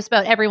 And just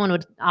about everyone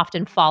would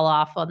often fall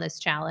off on this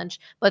challenge.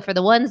 But for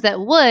the ones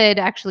that would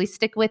actually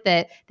stick with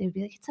it, they would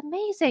be like, it's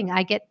amazing.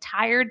 I get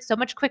tired so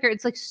much quicker.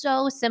 It's like so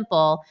so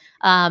simple.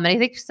 And I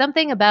think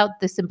something about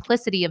the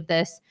simplicity of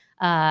this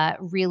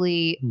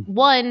really,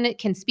 one,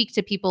 can speak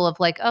to people of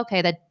like,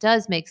 okay, that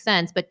does make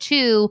sense. But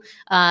two,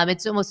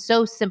 it's almost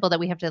so simple that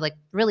we have to like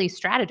really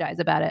strategize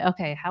about it.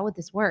 Okay, how would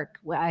this work?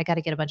 Well, I got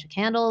to get a bunch of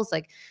candles,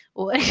 like,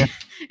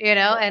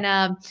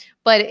 and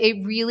but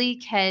it really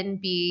can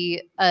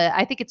be.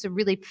 I think it's a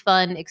really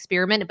fun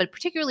experiment, but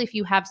particularly if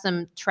you have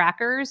some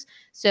trackers.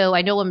 So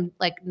I know I'm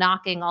like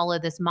knocking all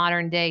of this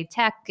modern day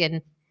tech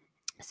and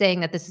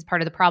saying that this is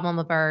part of the problem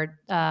of our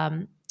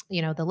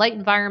the light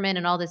environment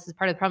and all this is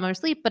part of the problem of our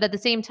sleep, but at the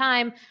same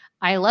time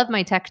I love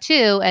my tech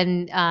too,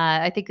 and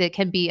I think that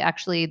can be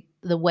actually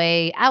the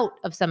way out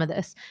of some of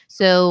this.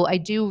 So I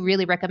do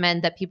really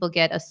recommend that people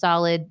get a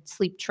solid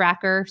sleep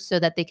tracker so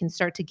that they can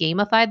start to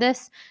gamify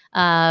this.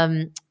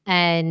 And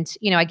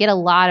I get a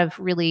lot of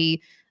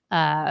really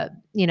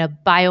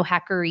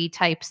biohackery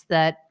types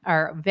that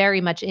are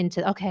very much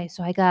into, okay,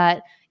 so I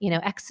got,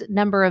 X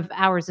number of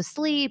hours of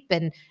sleep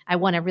and I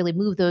want to really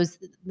move those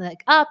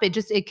like up.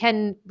 It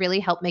can really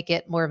help make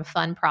it more of a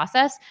fun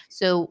process.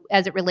 So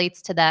as it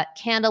relates to that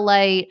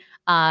candlelight,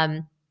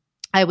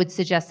 I would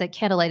suggest that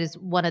candlelight is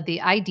one of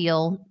the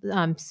ideal,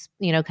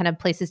 kind of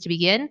places to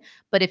begin.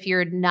 But if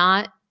you're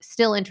not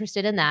still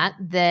interested in that,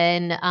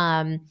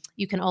 then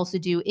you can also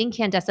do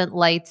incandescent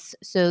lights.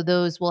 So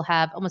those will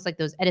have almost like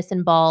those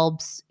Edison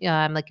bulbs,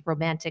 like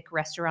romantic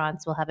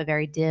restaurants will have a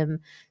very dim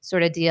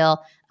sort of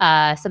deal,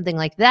 something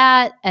like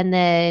that. And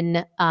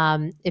then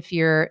if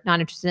you're not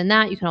interested in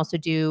that, you can also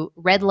do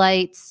red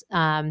lights.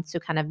 So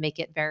kind of make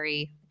it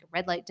very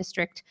red light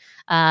district.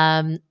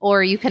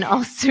 Or you can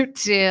also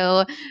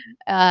do,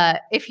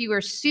 if you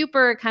are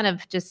super kind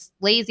of just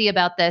lazy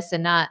about this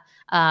and not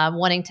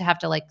wanting to have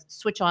to like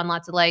switch on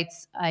lots of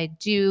lights, I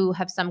do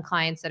have some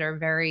clients that are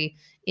very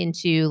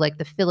into like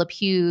the Philip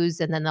Hughes,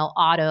 and then they'll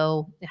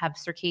auto have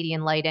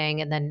circadian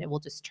lighting, and then it will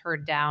just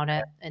turn down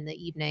in the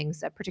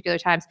evenings at particular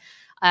times.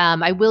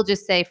 I will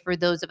just say for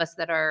those of us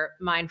that are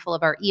mindful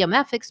of our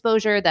EMF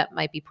exposure, that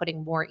might be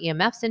putting more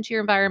EMFs into your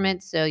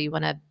environment. So you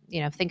want to,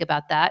 think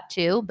about that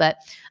too. But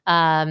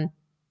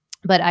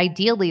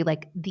ideally,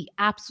 like the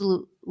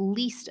absolute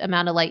least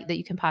amount of light that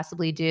you can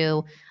possibly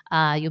do,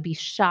 you'll be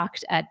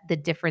shocked at the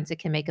difference it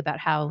can make about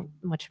how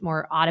much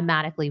more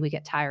automatically we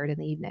get tired in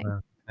the evening.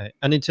 Wow. Okay.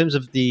 And in terms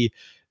of the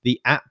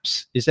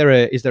apps, is there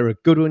a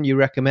good one you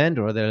recommend,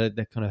 or are there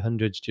kind of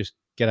hundreds? Just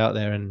get out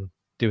there and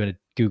do a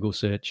Google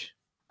search.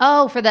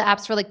 Oh, for the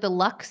apps for like the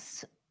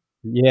Lux.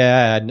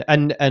 Yeah,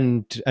 and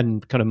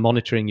kind of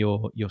monitoring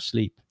your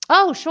sleep.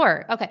 Oh,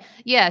 sure. Okay.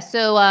 Yeah.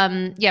 So,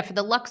 for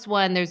the Lux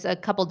one, there's a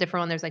couple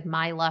different ones. There's like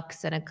My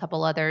Lux and a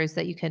couple others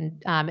that you can,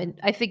 and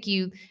I think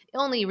you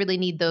only really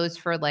need those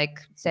for like,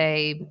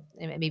 say,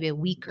 maybe a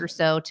week or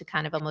so to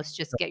kind of almost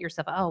just get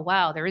yourself, oh,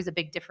 wow, there is a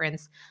big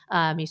difference.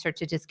 You start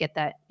to just get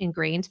that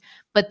ingrained.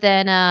 But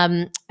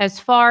then, as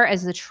far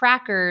as the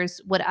trackers,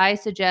 what I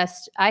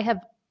suggest, I have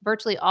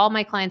virtually all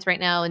my clients right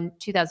now in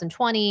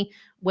 2020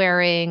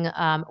 wearing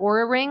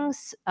Oura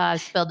rings,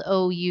 spelled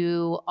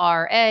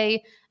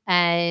Oura.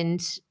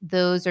 And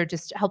those are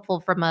just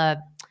helpful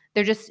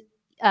they're just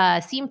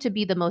seem to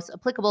be the most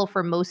applicable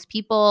for most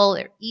people.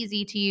 They're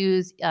easy to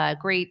use,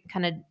 great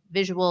kind of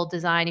visual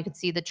design. You can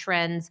see the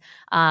trends,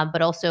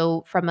 but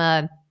also from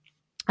a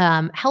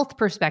health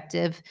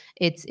perspective,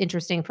 it's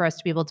interesting for us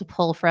to be able to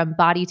pull from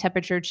body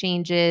temperature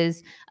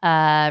changes,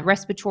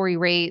 respiratory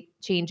rate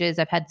changes.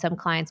 I've had some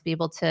clients be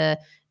able to,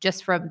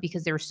 just from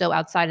because they were so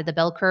outside of the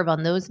bell curve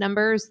on those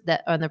numbers,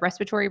 that on the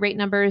respiratory rate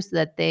numbers,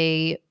 that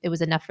it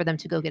was enough for them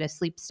to go get a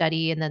sleep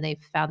study, and then they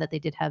found that they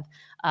did have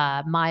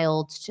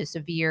mild to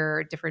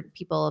severe different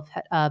people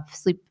of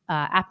sleep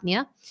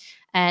apnea.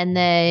 And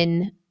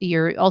then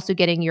you're also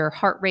getting your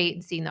heart rate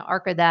and seeing the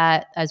arc of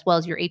that, as well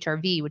as your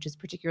HRV, which is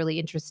particularly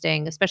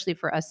interesting, especially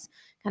for us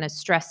kind of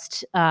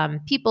stressed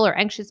people or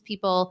anxious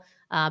people,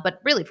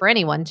 but really for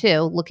anyone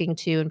too, looking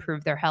to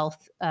improve their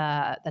health.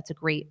 That's a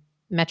great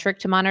metric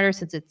to monitor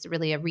since it's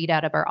really a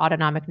readout of our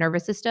autonomic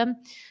nervous system.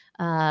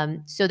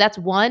 So that's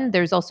one.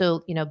 There's also,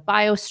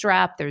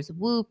 BioStrap, there's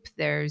Whoop,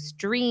 there's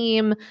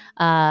Dream.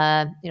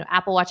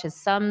 Apple Watch has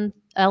some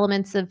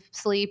elements of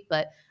sleep,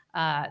 but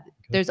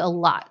there's a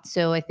lot.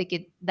 So I think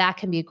that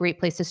can be a great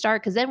place to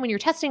start, because then when you're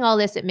testing all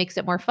this, it makes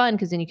it more fun,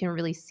 because then you can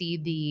really see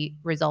the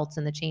results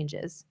and the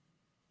changes.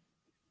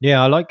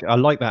 Yeah, I like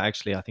that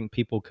actually. I think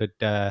people could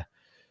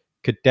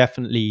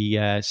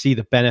definitely see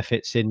the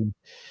benefits in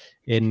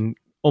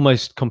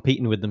almost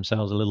competing with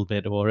themselves a little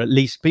bit, or at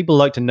least people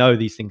like to know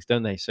these things,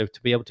 don't they? So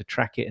to be able to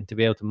track it and to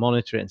be able to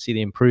monitor it and see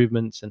the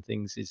improvements and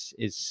things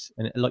is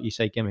and like you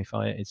say,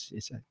 gamify it.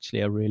 It's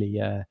actually a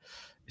really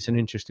it's an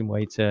interesting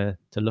way to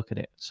look at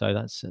it. So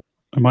that's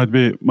it might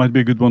be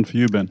a good one for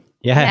you, Ben.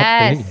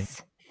 Yeah,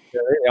 yes.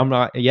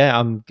 absolutely.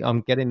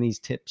 I'm getting these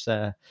tips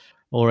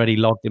already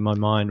logged in my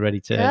mind,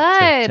 ready to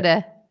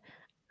Good.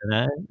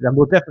 and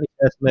we'll definitely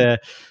share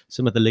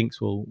some of the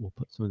links. We'll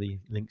put some of the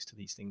links to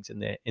these things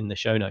in the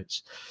show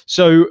notes.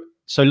 So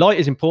light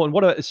is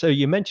important. So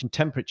you mentioned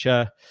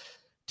temperature.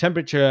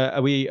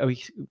 Are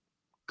we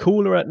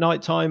cooler at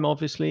nighttime,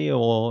 obviously,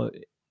 or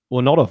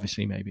or not,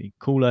 obviously, maybe.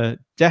 Cooler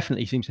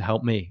definitely seems to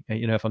help me.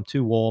 If I'm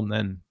too warm,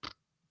 then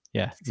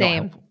not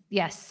Same. helpful.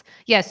 Yes.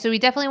 Yes. So we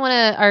definitely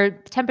want our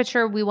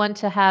temperature, we want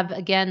to have,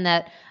 again,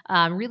 that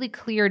really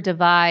clear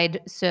divide.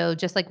 So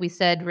just like we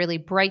said, really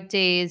bright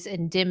days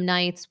and dim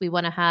nights, we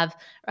want to have,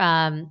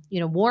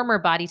 warmer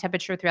body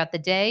temperature throughout the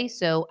day.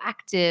 So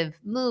active,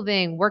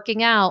 moving,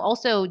 working out,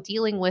 also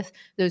dealing with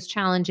those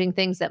challenging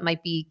things that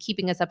might be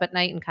keeping us up at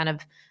night and kind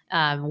of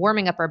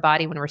warming up our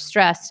body when we're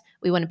stressed.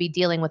 We want to be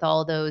dealing with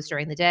all of those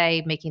during the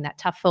day, making that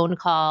tough phone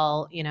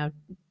call,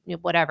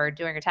 whatever,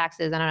 doing your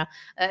taxes. I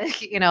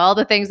don't know, all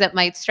the things that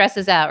might stress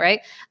us out, right?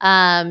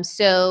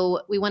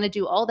 So we want to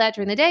do all that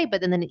during the day,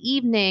 but then in the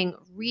evening,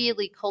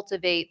 really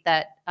cultivate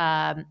that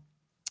kind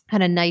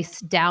of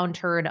nice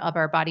downturn of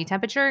our body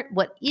temperature.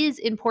 What is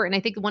important, I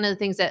think one of the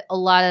things that a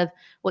lot of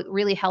what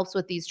really helps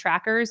with these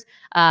trackers,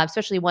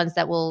 especially ones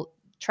that will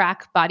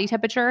track body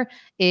temperature,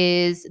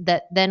 is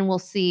that then we'll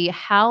see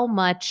how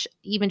much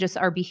even just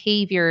our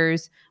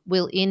behaviors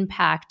will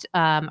impact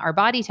our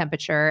body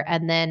temperature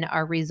and then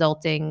our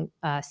resulting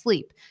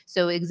sleep.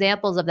 So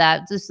examples of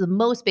that, just the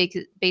most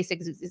basic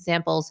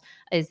examples,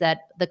 is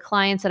that the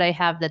clients that I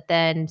have that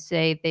then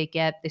say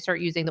they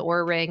start using the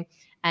Oura Ring,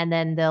 and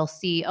then they'll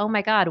see, oh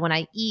my God, when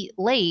I eat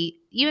late,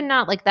 even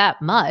not like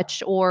that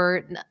much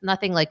or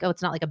nothing like, oh,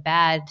 it's not like a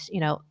bad,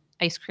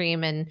 ice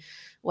cream and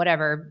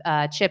whatever,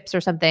 chips or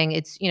something.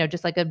 It's,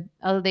 just like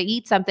they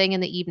eat something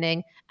in the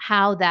evening,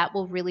 how that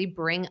will really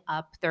bring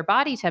up their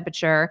body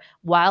temperature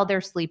while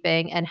they're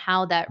sleeping, and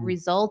how that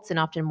results in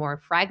often more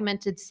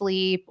fragmented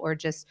sleep, or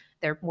just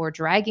they're more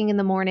dragging in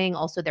the morning.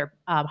 Also, their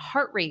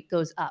heart rate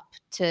goes up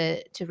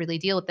to really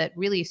deal with that.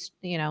 Really,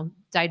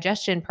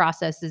 digestion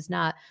process is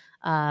not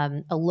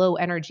a low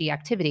energy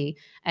activity.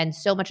 And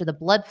so much of the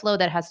blood flow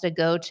that has to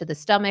go to the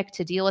stomach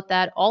to deal with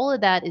that, all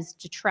of that is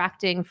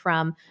detracting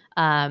from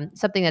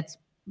something that's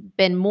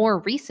been more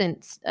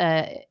recent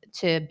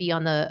to be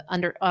on the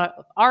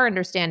our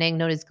understanding,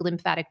 known as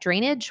lymphatic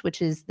drainage,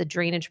 which is the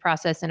drainage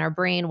process in our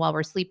brain while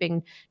we're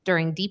sleeping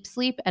during deep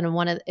sleep. And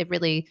it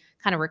really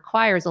kind of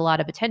requires a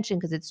lot of attention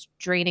because it's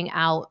draining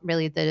out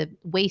really the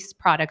waste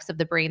products of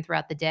the brain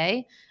throughout the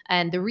day.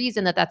 And the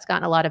reason that that's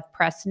gotten a lot of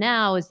press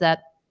now is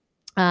that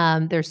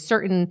there's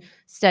certain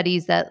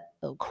studies that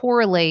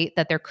correlate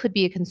that there could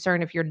be a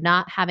concern if you're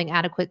not having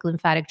adequate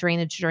lymphatic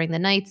drainage during the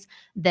nights,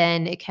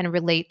 then it can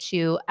relate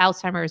to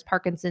Alzheimer's,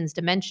 Parkinson's,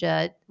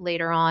 dementia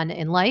later on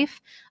in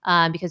life,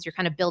 because you're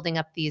kind of building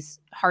up these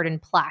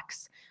hardened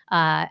plaques.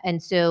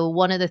 And so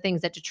one of the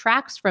things that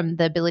detracts from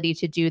the ability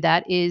to do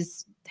that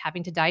is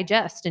having to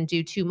digest and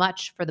do too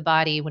much for the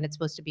body when it's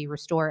supposed to be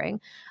restoring.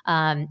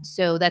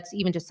 So that's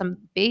even just some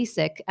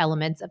basic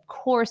elements. Of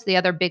course, the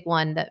other big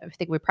one that I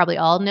think we probably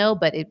all know,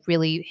 but it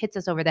really hits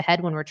us over the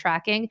head when we're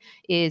tracking,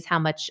 is how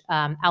much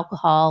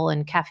alcohol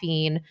and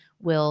caffeine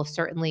will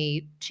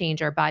certainly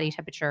change our body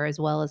temperature as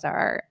well as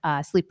our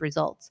sleep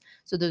results.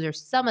 So those are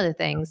some of the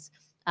things,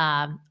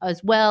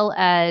 as well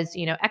as,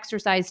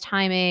 exercise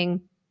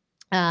timing,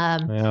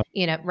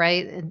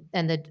 right.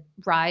 And the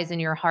rise in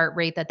your heart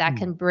rate that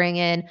can bring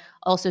in.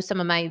 Also, some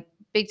of my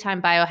big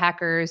time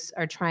biohackers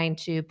are trying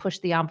to push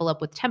the envelope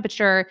with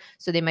temperature.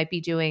 So they might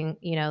be doing,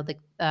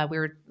 we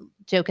were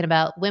joking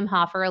about Wim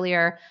Hof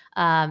earlier,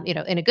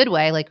 in a good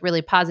way, like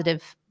really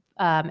positive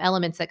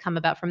elements that come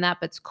about from that,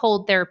 but it's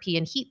cold therapy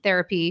and heat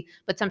therapy.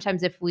 But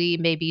sometimes if we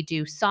maybe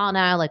do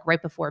sauna, like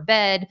right before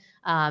bed,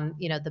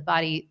 the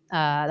body,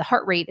 the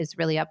heart rate is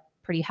really up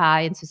pretty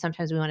high. And so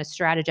sometimes we want to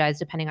strategize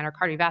depending on our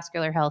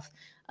cardiovascular health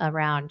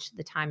around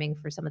the timing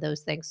for some of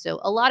those things. So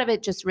a lot of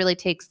it just really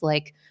takes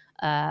like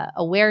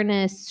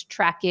awareness,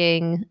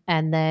 tracking,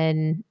 and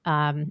then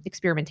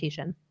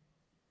experimentation.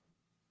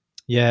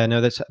 Yeah, no,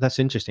 that's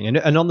interesting.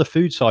 And on the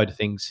food side of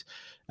things,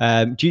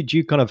 do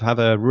you kind of have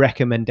a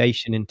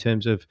recommendation in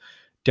terms of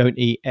don't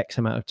eat X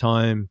amount of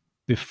time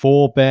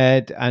before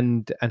bed,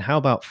 and how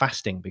about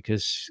fasting?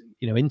 Because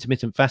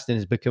intermittent fasting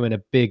is becoming a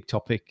big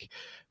topic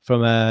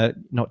from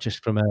not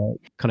just from a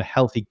kind of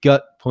healthy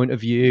gut point of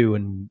view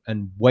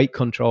and weight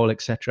control,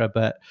 etc.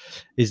 But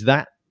is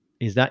that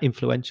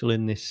influential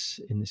in this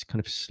kind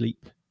of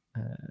sleep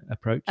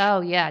approach?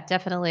 Oh yeah,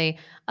 definitely.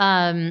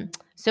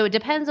 So it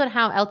depends on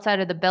how outside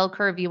of the bell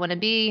curve you want to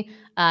be.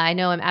 I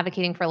know I'm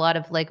advocating for a lot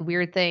of like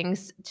weird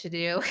things to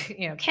do,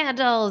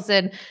 candles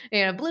and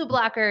blue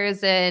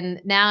blockers,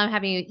 and now I'm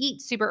having you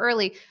eat super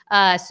early.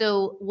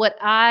 So what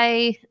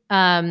I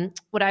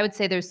would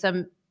say, there's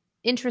some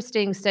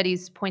interesting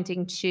studies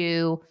pointing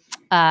to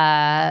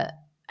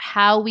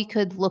how we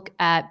could look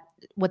at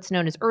what's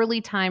known as early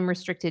time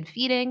restricted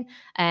feeding.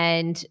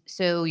 And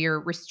so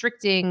you're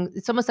restricting,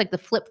 it's almost like the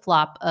flip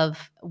flop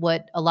of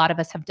what a lot of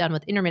us have done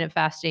with intermittent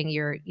fasting.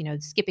 You're,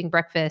 skipping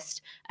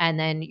breakfast, and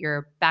then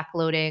you're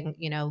backloading,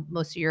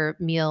 most of your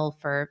meal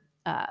for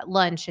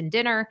lunch and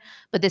dinner.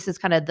 But this is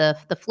kind of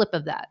the flip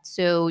of that.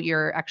 So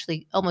you're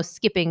actually almost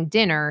skipping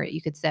dinner,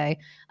 you could say.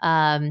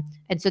 And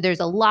so there's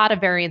a lot of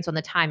variance on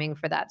the timing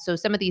for that. So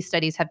some of these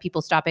studies have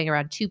people stopping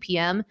around 2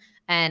 p.m.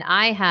 And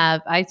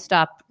I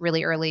stop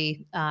really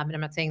early. And I'm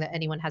not saying that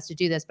anyone has to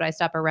do this, but I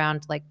stop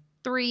around like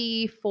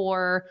 3,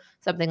 4,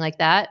 something like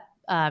that.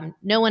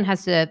 No one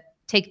has to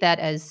take that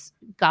as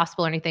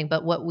gospel or anything,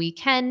 but what we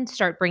can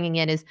start bringing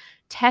in is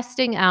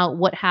testing out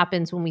what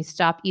happens when we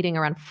stop eating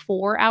around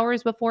 4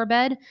 hours before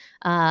bed.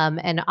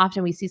 And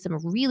often we see some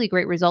really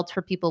great results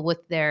for people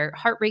with their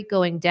heart rate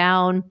going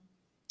down,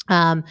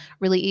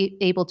 really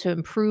able to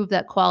improve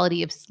that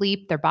quality of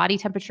sleep, their body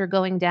temperature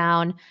going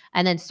down,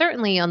 and then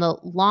certainly on the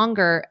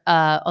longer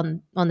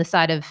on the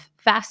side of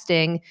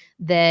fasting,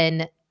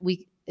 then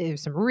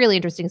there's some really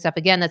interesting stuff.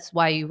 Again, that's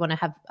why you want to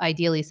have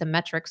ideally some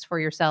metrics for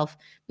yourself,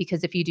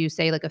 because if you do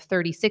say like a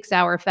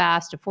 36-hour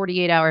fast, a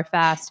 48-hour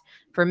fast,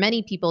 for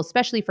many people,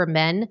 especially for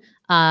men,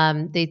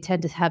 they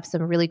tend to have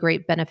some really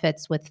great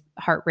benefits with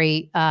heart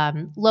rate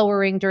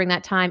lowering during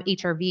that time,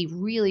 HRV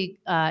really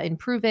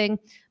improving.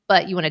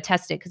 But you want to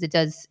test it because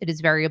it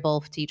is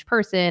variable to each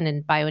person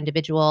and bio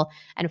individual.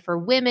 And for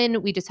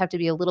women, we just have to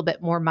be a little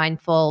bit more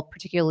mindful,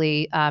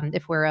 particularly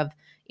if we're of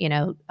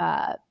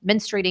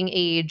menstruating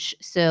age.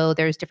 So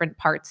there's different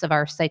parts of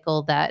our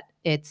cycle that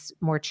it's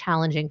more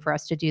challenging for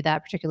us to do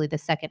that, particularly the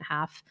second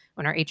half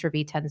when our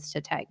HRV tends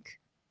to tank.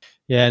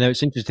 Yeah, no,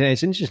 it's interesting.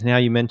 It's interesting how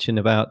you mentioned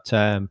about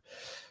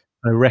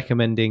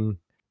recommending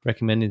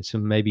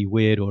some maybe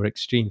weird or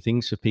extreme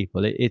things for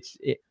people.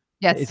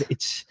 Yes.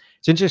 It's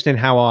interesting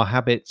how our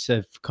habits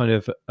have kind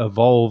of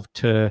evolved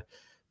to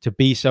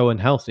be so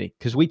unhealthy,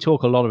 because we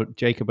talk a lot of,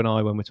 Jacob and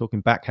I, when we're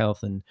talking back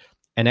health and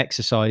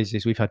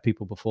exercises, we've had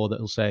people before that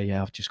will say,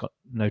 yeah, I've just got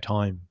no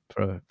time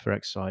for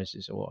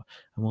exercises, and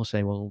we'll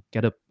say, well,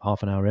 get up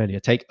half an hour earlier,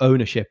 take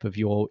ownership of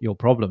your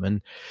problem.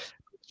 And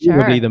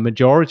presumably the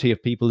majority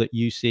of people that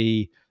you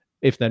see,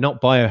 if they're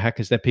not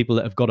biohackers, they're people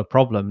that have got a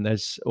problem.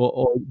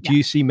 Or do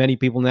you see many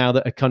people now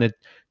that are kind of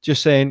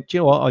just saying, do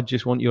you know what, I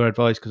just want your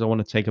advice because I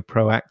want to take a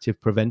proactive,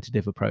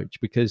 preventative approach?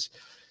 Because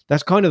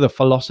that's kind of the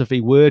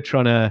philosophy we're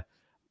trying to,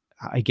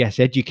 I guess,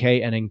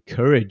 educate and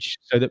encourage,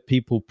 so that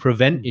people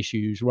prevent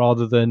issues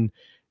rather than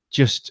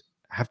just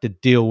have to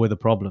deal with a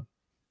problem.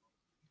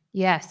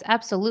 Yes,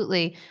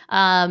 absolutely.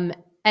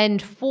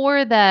 And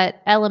for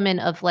that element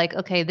of like,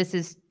 okay, this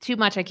is too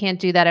much. I can't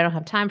do that. I don't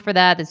have time for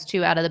that. It's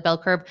too out of the bell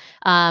curve.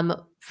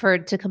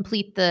 To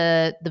complete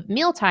the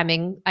meal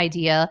timing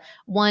idea,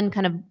 one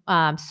kind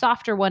of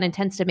softer one and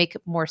tends to make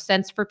more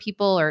sense for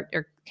people, or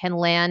can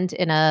land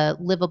in a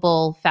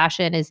livable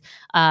fashion, is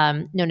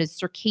known as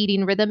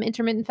circadian rhythm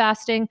intermittent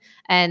fasting.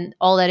 And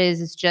all that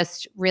is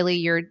just really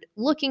you're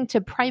looking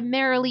to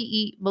primarily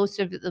eat most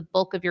of the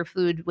bulk of your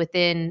food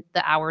within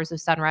the hours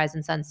of sunrise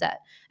and sunset.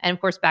 And of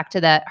course,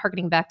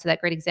 harkening back to that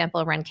great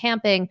example around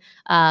camping,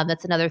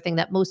 that's another thing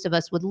that most of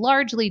us would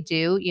largely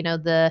do.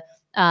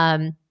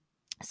 The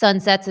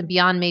sunsets and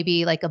beyond,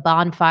 maybe like a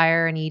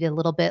bonfire and eat a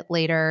little bit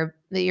later,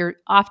 that you're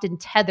often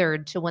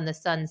tethered to when the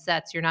sun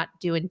sets. You're not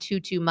doing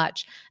too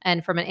much.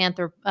 And from an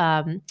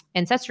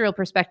ancestral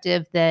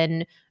perspective,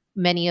 then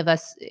many of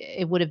us,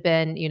 it would have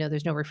been,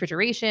 there's no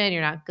refrigeration.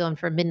 You're not going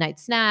for a midnight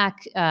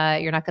snack.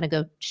 You're not going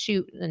to go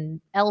shoot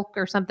an elk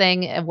or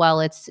something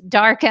while it's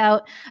dark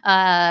out.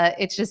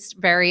 It's just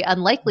very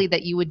unlikely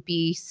that you would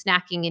be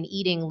snacking and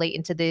eating late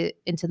into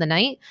the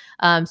night.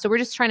 So we're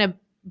just trying to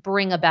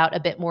bring about a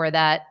bit more of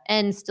that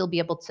and still be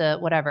able to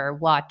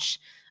watch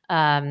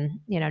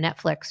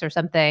Netflix or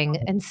something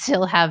and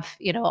still have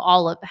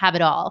have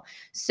it all.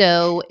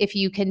 So if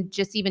you can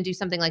just even do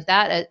something like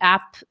that, an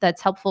app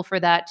that's helpful for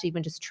that to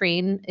even just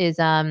train is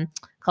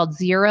called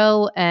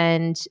Zero,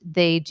 and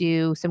they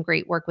do some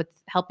great work with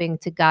helping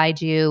to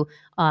guide you,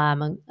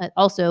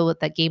 also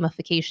with that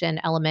gamification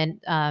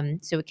element,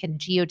 so it can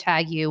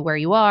geotag you where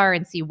you are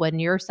and see when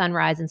your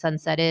sunrise and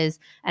sunset is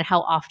and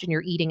how often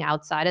you're eating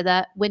outside of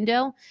that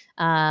window.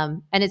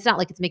 And it's not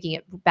like it's making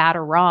it bad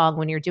or wrong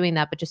when you're doing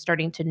that, but just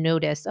starting to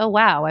notice, oh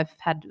wow,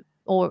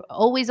 or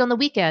always on the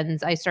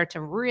weekends I start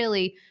to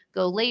really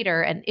go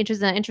later, and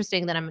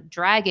interesting that I'm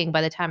dragging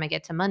by the time I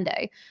get to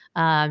Monday.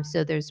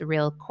 So there's a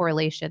real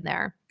correlation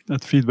there.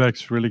 That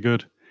feedback's really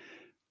good.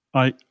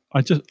 I'm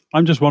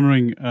just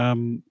wondering,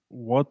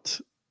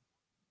 what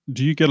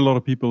do you get a lot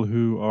of people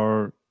who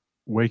are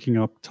waking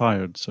up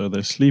tired, so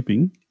they're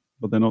sleeping,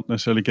 but they're not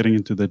necessarily getting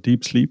into their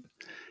deep sleep?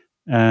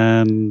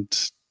 And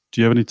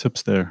do you have any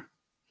tips there?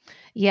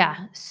 Yeah.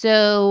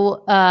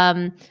 So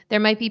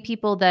there might be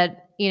people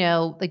that,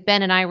 like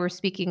Ben and I were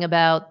speaking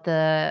about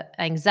the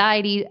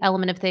anxiety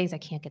element of things. I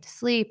can't get to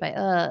sleep.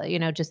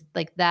 Just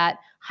like that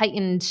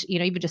heightened,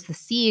 even just the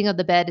seeing of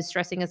the bed is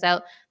stressing us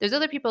out. There's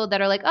other people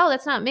that are like, oh,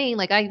 that's not me.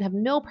 Like I have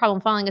no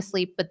problem falling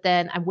asleep, but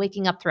then I'm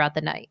waking up throughout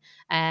the night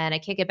and I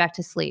can't get back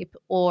to sleep.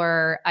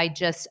 Or I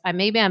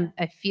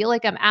feel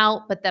like I'm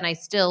out, but then I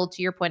still,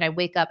 to your point, I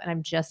wake up and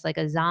I'm just like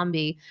a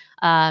zombie.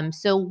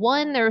 So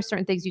one, there are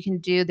certain things you can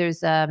do.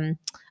 There's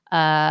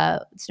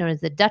It's known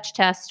as the Dutch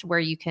test, where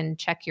you can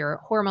check your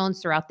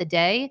hormones throughout the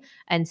day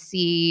and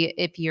see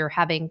if you're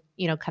having,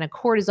 kind of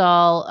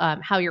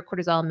cortisol, how your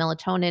cortisol and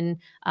melatonin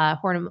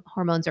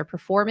hormones are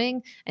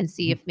performing, and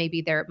see if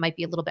maybe there might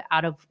be a little bit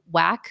out of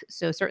whack.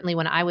 So certainly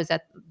when I was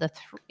at the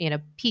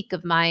peak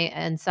of my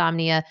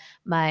insomnia,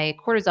 my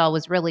cortisol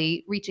was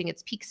really reaching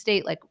its peak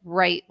state, like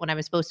right when I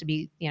was supposed to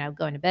be,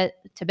 going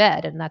to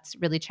bed. And that's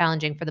really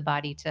challenging for the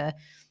body to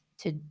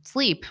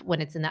sleep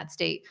when it's in that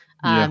state.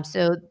 Yeah.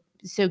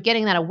 So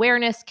getting that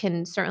awareness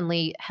can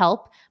certainly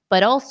help,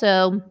 but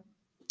also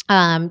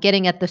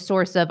getting at the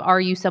source of,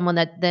 are you someone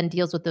that then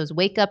deals with those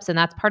wake ups? And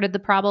that's part of the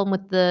problem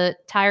with the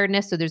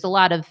tiredness. So there's a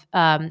lot of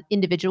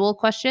individual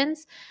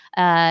questions.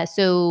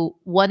 So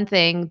one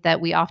thing that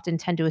we often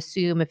tend to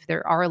assume, if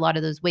there are a lot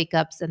of those wake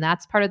ups, and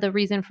that's part of the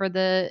reason for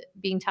the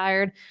being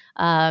tired,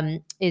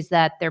 is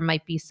that there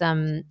might be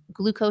some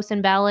glucose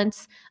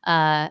imbalance.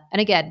 And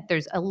again,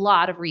 there's a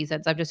lot of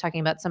reasons. I'm just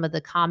talking about some of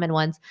the common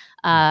ones.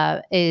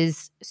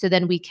 Is so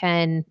then we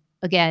can,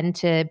 again,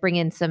 to bring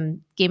in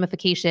some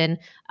gamification,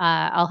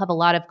 I'll have a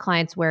lot of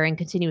clients wearing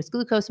continuous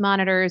glucose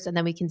monitors, and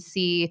then we can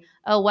see,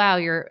 oh, wow,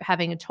 you're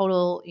having a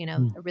total,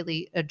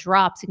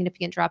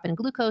 significant drop in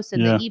glucose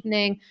in the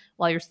evening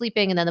while you're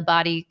sleeping. And then the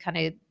body kind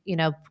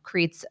of,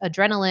 creates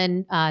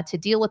adrenaline to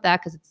deal with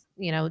that, because it's,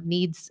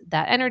 needs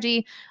that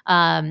energy.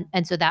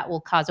 And so that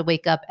will cause a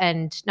wake up,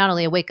 and not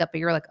only a wake up, but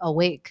you're like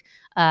awake.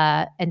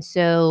 And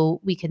so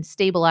we can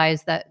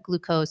stabilize that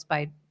glucose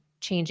by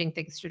changing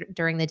things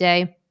during the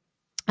day.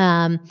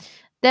 Then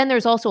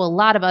there's also a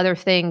lot of other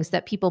things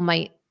that people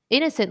might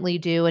innocently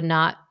do and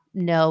not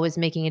know is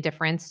making a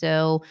difference.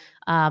 So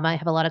I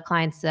have a lot of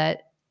clients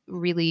that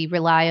really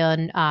rely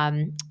on,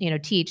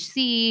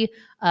 THC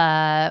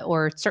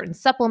or certain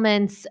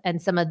supplements,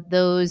 and some of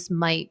those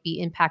might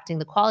be impacting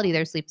the quality of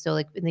their sleep. So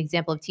like in the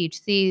example of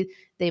THC,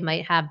 they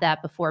might have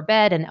that before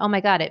bed, and oh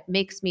my God, it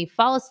makes me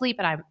fall asleep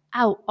and I'm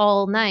out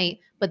all night,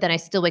 but then I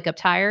still wake up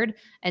tired.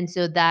 And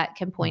so that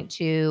can point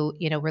to,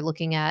 we're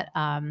looking at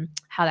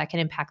how that can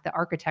impact the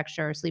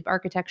architecture, sleep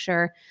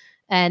architecture.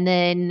 And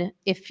then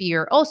if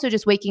you're also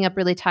just waking up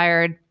really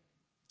tired,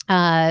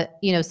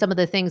 some of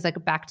the things,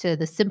 like back to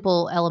the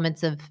simple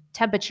elements of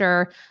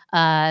temperature,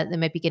 they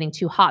might be getting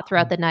too hot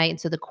throughout the night. And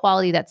so the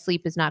quality of that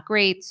sleep is not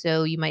great.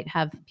 So you might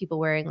have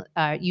people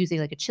using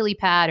like a chili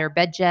pad or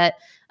bed jet.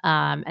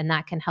 And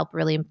that can help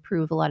really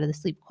improve a lot of the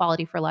sleep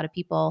quality for a lot of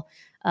people.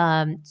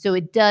 So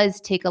it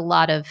does take a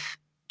lot of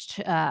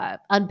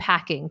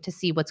unpacking to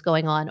see what's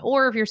going on.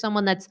 Or if you're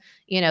someone that's,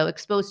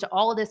 exposed to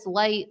all of this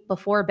light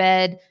before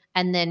bed,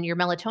 and then your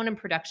melatonin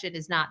production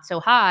is not so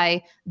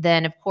high,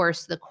 then of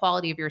course the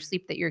quality of your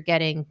sleep that you're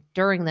getting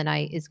during the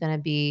night is going to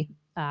be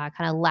kind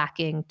of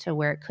lacking to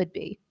where it could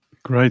be.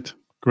 Great.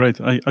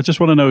 I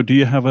just want to know, do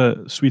you have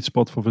a sweet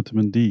spot for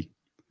vitamin D?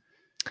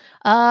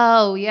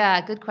 Oh,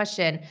 yeah. Good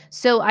question.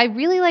 So I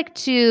really like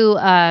to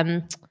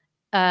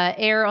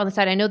err on the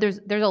side. I know there's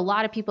a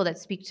lot of people that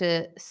speak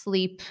to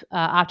sleep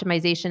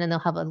optimization, and they'll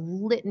have a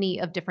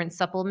litany of different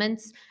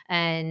supplements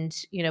and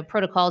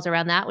protocols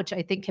around that, which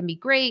I think can be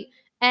great.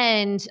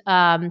 And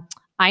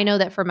I know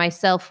that for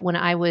myself, when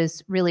I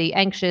was really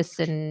anxious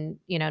and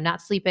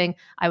not sleeping,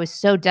 I was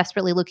so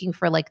desperately looking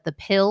for like the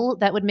pill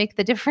that would make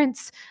the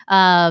difference.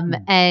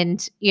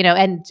 And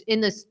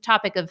in this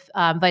topic of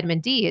vitamin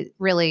D, it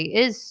really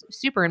is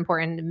super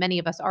important. Many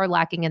of us are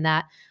lacking in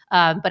that.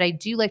 But I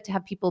do like to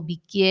have people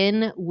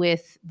begin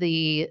with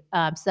the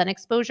sun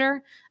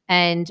exposure,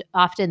 and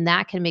often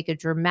that can make a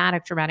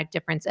dramatic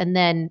difference. And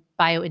then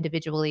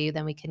bio-individually,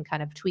 then we can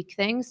kind of tweak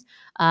things.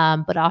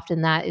 But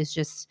often that is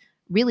just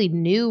really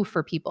new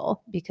for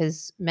people,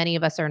 because many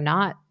of us are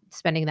not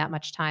spending that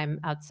much time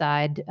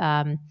outside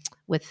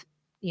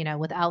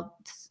without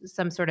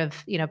some sort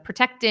of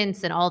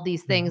protectants and all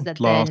these things that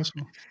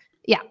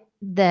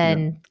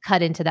then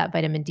cut into that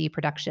vitamin D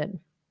production.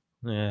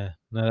 Yeah,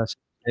 no, that's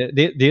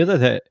the other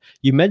thing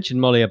you mentioned,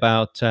 Molly,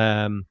 about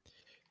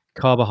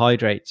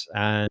carbohydrates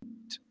and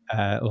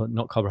or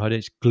not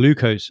carbohydrates,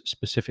 glucose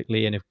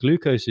specifically. And if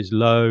glucose is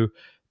low,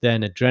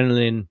 then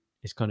adrenaline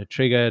is kind of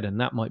triggered, and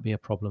that might be a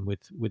problem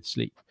with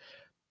sleep.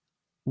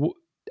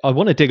 I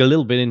want to dig a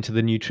little bit into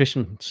the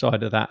nutrition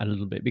side of that a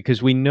little bit,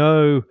 because we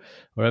know,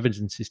 or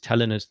evidence is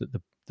telling us, that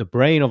the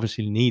brain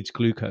obviously needs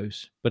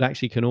glucose, but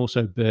actually can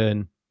also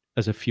burn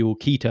as a fuel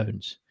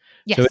ketones.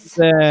 Yes.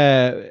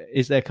 So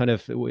is there kind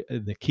of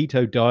the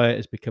keto diet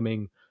is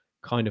becoming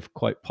kind of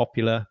quite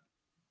popular?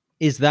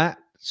 Is that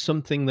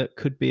something that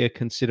could be a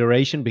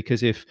consideration?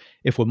 Because if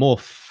we're more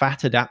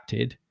fat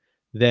adapted,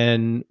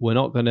 then we're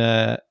not going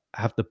to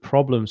have the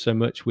problem so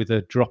much with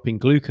a drop in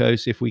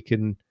glucose if we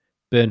can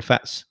burn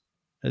fats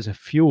as a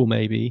fuel,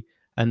 maybe,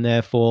 and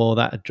therefore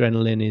that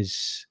adrenaline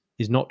is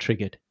not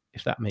triggered,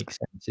 if that makes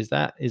sense. Is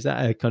that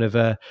a kind of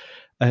a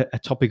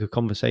topic of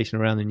conversation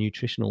around the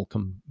nutritional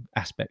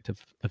aspect of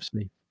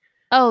sleep?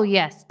 Oh,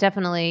 yes,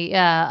 definitely.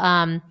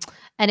 Yeah.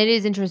 And it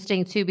is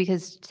interesting too,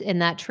 because in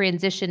that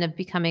transition of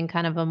becoming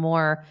kind of a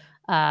more,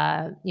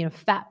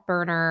 fat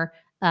burner,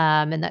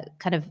 and that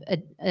kind of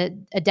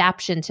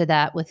adaptation to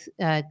that with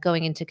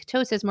going into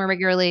ketosis more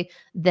regularly,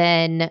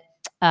 then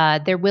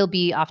there will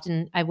be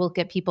often, I will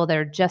get people that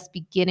are just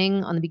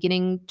beginning on the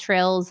beginning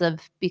trails of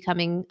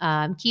becoming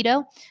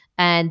keto,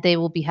 and they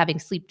will be having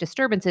sleep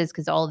disturbances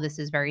because all of this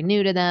is very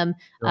new to them,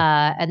 Sure.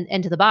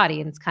 and to the body,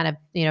 and it's kind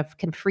of,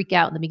 can freak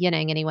out in the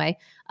beginning anyway.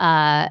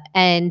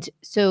 And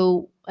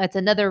so that's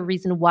another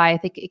reason why I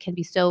think it can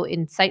be so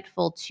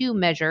insightful to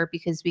measure,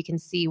 because we can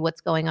see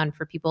what's going on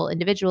for people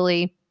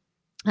individually.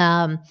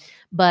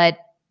 But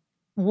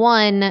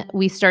one,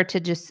 we start to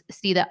just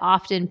see that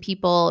often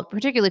people,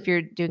 particularly if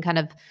you're doing kind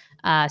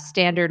of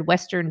standard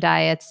Western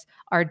diets,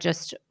 are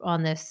just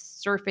on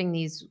this surfing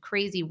these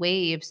crazy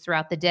waves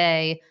throughout the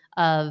day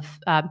of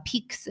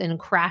peaks and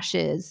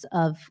crashes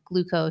of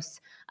glucose.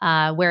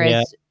 Yeah.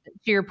 Whereas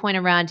to your point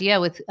around,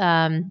 with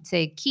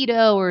say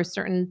keto or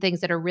certain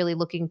things that are really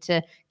looking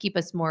to keep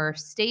us more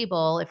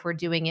stable, if we're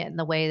doing it in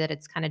the way that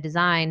it's kind of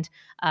designed,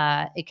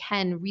 it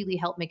can really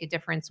help make a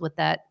difference with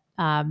that.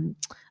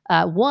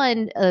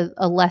 One,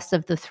 a less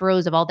of the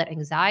throes of all that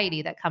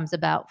anxiety that comes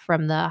about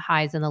from the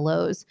highs and the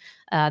lows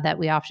that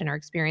we often are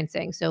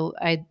experiencing. So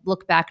I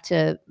look back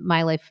to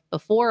my life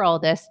before all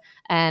this,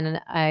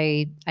 and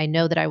I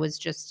know that I was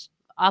just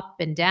up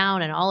and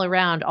down and all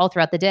around all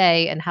throughout the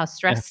day, and how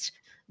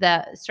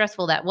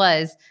stressful that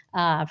was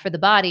for the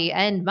body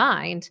and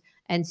mind.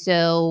 And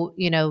so,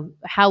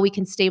 how we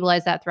can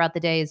stabilize that throughout the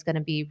day is going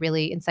to be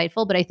really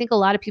insightful. But I think a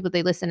lot of people,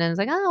 they listen and it's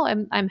like,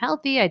 oh, I'm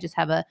healthy. I just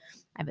have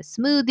I have a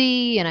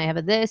smoothie and I have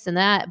a this and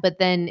that. But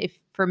then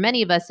for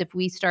many of us, if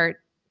we start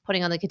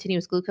putting on the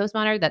continuous glucose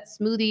monitor, that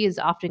smoothie is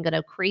often going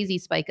to crazy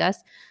spike us.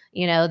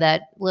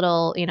 That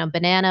little,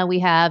 banana we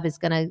have is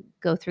going to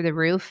go through the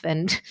roof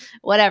and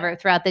whatever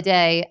throughout the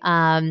day.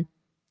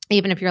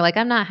 Even if you're like,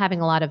 I'm not having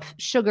a lot of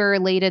sugar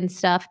laden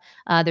stuff,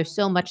 there's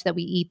so much that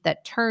we eat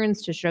that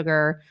turns to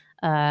sugar.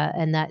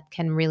 And that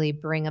can really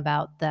bring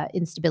about the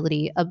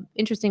instability. An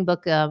interesting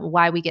book,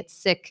 Why We Get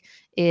Sick,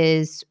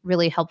 is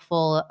really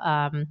helpful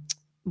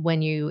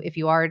if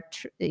you are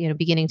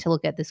beginning to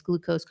look at this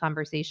glucose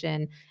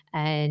conversation,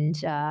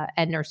 and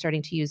are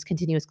starting to use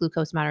continuous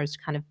glucose monitors to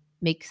kind of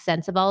make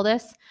sense of all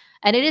this.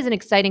 And it is an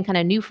exciting kind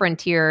of new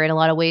frontier in a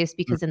lot of ways,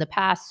 because in the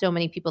past, so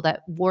many people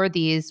that wore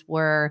these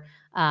were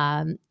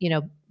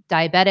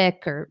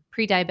diabetic or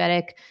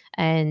pre-diabetic,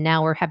 and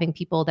now we're having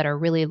people that are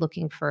really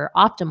looking for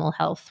optimal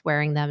health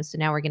wearing them. So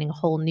now we're getting a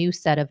whole new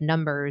set of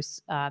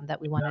numbers that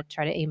we want to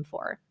try to aim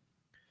for.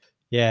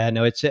 Yeah,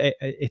 no, it's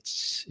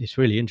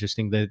really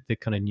interesting, the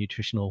kind of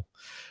nutritional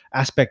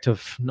aspect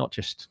of not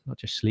just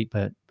sleep,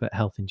 but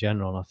health in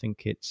general. I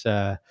think it's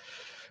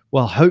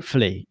well,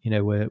 hopefully,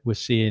 we're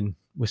seeing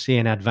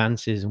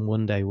advances, and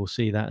one day we'll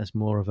see that as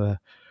more of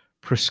a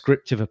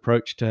prescriptive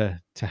approach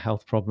to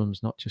health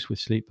problems, not just with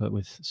sleep, but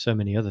with so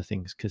many other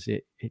things, because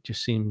it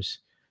just seems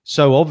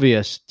so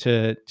obvious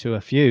to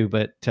a few,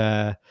 but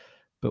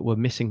we're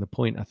missing the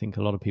point, I think,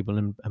 a lot of people.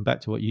 And back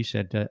to what you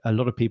said, a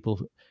lot of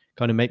people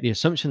kind of make the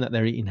assumption that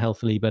they're eating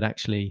healthily, but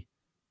actually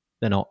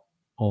they're not,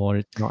 or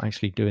it's not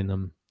actually doing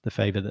them the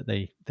favor that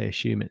they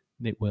assume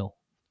it will.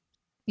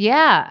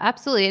 Yeah,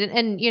 absolutely.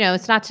 And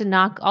it's not to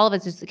knock all of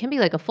it can be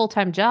like a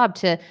full-time job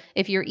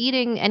if you're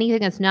eating anything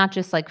that's not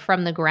just like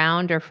from the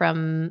ground or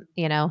from,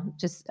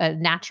 just a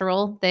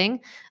natural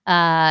thing,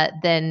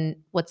 then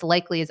what's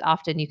likely is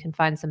often you can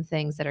find some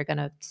things that are going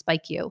to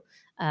spike you.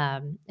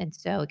 And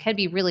so it can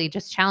be really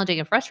just challenging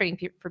and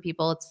frustrating for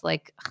people. It's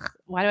like, ugh,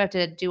 why do I have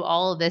to do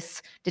all of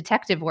this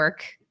detective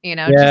work,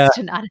 Yeah. just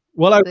to not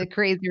Well, have the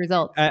crazy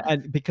results?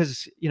 and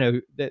because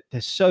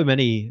there's so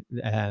many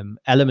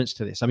elements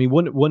to this. I mean,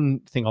 one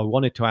thing I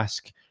wanted to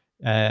ask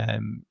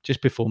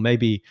just before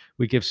maybe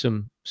we give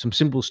some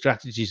simple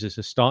strategies as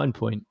a starting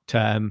point,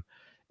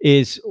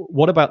 is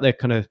what about the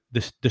kind of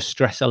the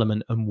stress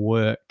element and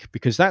work,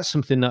 because that's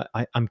something that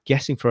I'm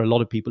guessing for a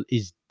lot of people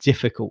is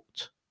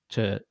difficult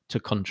to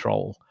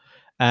control,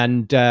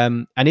 and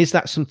is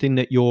that something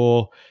that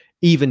you're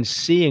even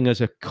seeing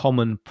as a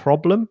common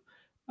problem?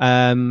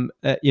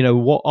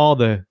 What are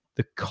the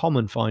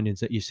common findings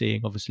that you're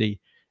seeing? Obviously,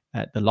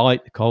 the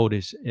light, the cold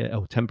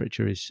or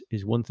temperature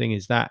is one thing.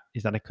 Is that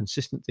a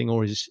consistent thing,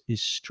 or is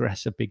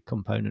stress a big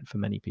component for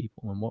many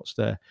people? And what's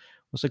the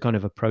kind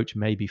of approach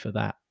maybe for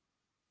that?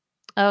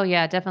 Oh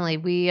yeah, definitely.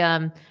 We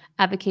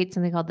advocate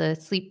something called the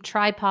sleep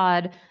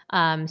tripod.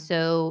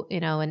 So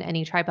in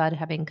any tripod,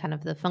 having kind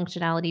of the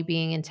functionality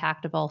being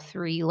intact of all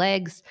three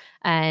legs,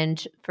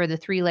 and for the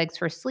three legs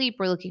for sleep,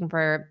 we're looking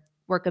for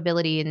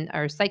workability in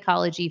our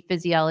psychology,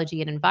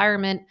 physiology, and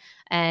environment.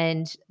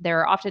 And there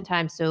are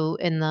oftentimes, so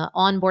in the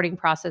onboarding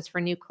process for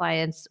new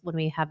clients, when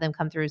we have them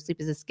come through Sleep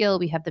as a Skill,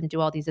 we have them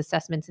do all these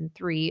assessments in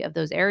three of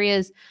those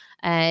areas.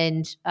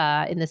 And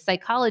in the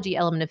psychology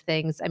element of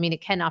things, I mean,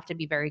 it can often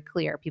be very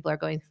clear. People are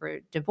going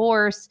through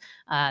divorce.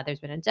 There's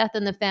been a death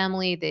in the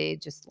family. They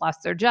just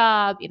lost their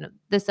job,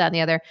 this, that, and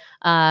the other.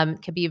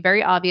 Can be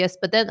very obvious.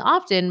 But then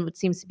often what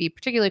seems to be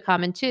particularly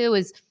common too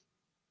is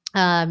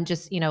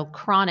just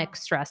chronic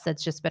stress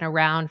that's just been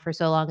around for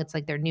so long, it's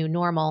like their new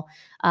normal.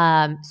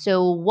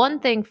 So one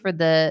thing for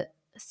the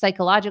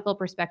psychological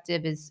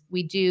perspective is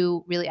we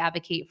do really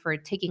advocate for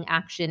taking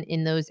action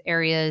in those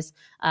areas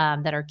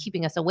that are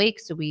keeping us awake.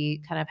 So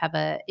we kind of have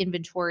a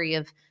inventory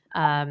of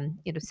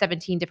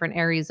 17 different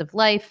areas of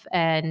life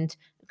and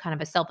kind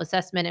of a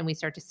self-assessment, and we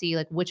start to see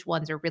like which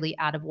ones are really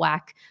out of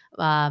whack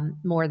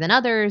more than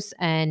others.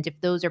 And if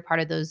those are part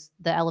of the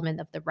element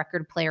of the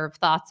record player of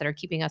thoughts that are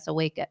keeping us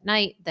awake at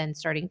night, then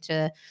starting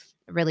to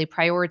really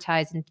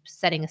prioritize and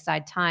setting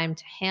aside time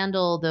to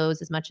handle those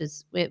as much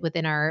as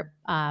within our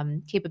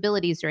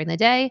capabilities during the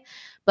day.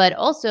 But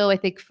also, I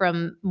think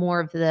from more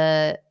of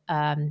the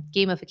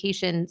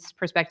gamification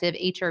perspective,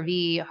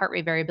 HRV, heart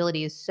rate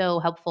variability, is so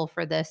helpful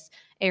for this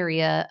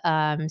area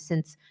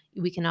since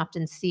we can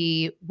often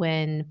see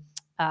when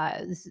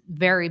this is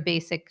very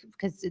basic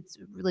because it's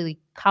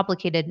really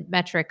complicated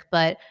metric,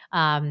 but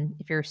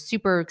if you're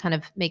super kind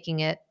of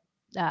making it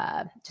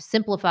just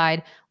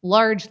simplified,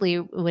 largely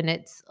when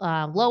it's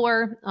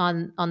lower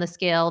on the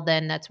scale,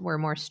 then that's we're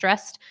more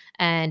stressed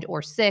and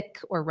or sick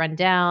or run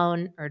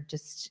down or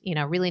just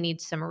really need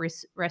some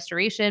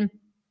restoration.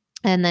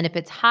 And then if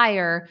it's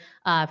higher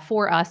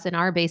for us in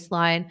our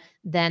baseline,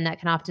 then that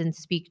can often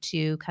speak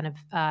to kind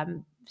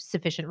of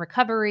sufficient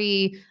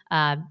recovery,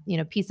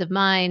 peace of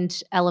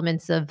mind,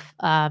 elements of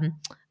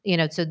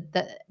so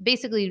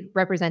basically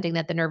representing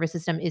that the nervous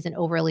system isn't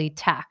overly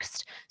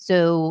taxed.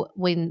 So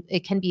when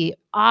it can be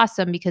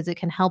awesome because it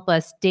can help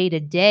us day to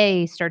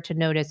day start to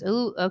notice,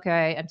 oh,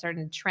 okay, I'm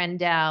starting to trend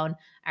down.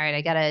 All right,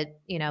 I got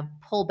to,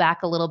 pull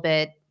back a little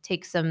bit,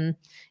 take some,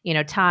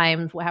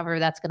 time, however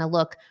that's going to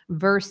look,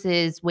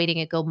 versus waiting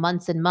it go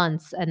months and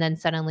months. And then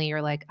suddenly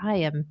you're like, I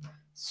am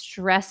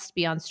stressed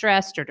beyond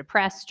stressed or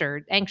depressed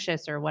or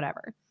anxious or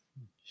whatever.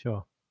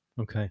 Sure.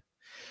 Okay.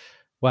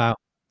 Wow.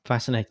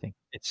 Fascinating.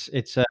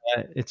 It's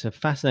a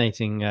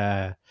fascinating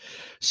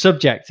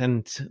subject,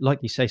 and like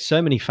you say,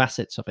 so many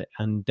facets of it.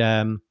 And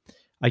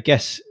I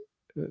guess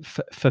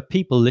for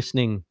people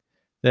listening,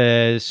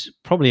 there's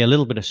probably a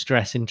little bit of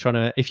stress in trying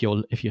to, if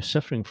you're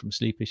suffering from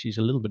sleep issues,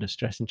 a little bit of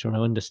stress in trying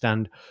to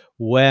understand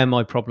where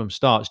my problem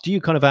starts. Do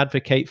you kind of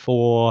advocate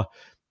for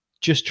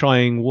just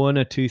trying one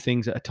or two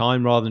things at a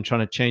time rather than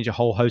trying to change a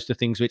whole host of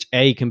things, which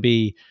can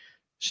be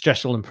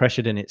stressful and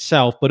pressured in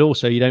itself, but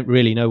also you don't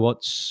really know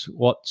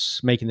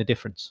what's making the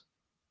difference?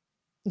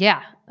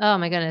 Yeah. Oh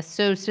my goodness.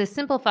 So to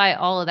simplify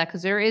all of that,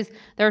 because there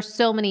are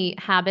so many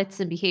habits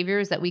and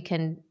behaviors that we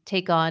can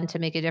take on to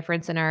make a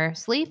difference in our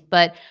sleep.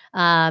 But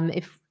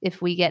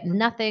if we get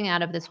nothing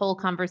out of this whole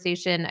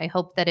conversation, I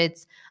hope that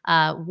it's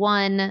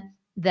one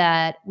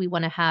that we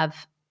want to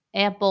have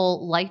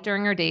ample light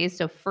during our days.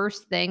 So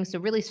first thing, so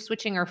really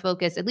switching our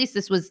focus. At least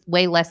this was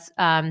way less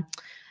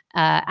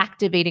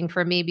activating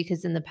for me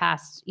because in the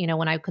past,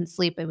 when I couldn't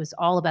sleep, it was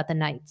all about the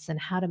nights and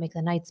how to make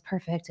the nights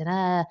perfect.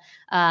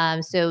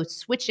 And so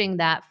switching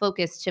that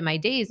focus to my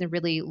days and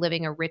really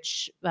living a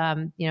rich,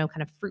 kind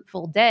of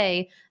fruitful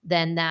day,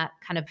 then that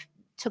kind of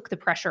took the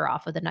pressure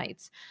off of the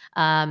nights.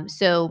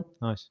 So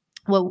Nice.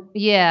 well,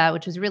 yeah,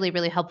 which was really,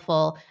 really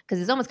helpful because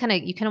it's almost kind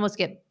of, you can almost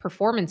get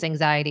performance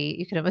anxiety,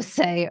 you could almost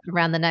say,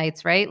 around the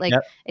nights, right? Like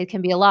Yep. it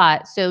can be a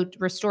lot. So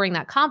restoring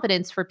that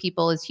confidence for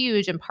people is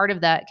huge. And part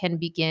of that can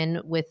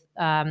begin with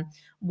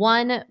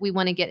one, we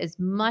want to get as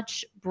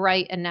much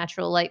bright and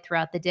natural light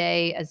throughout the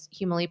day as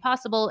humanly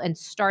possible and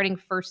starting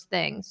first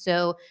thing.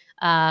 So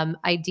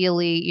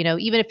ideally,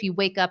 even if you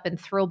wake up and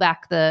throw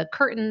back the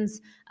curtains,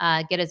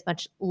 get as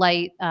much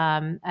light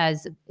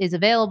as is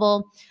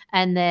available.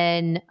 And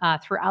then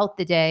throughout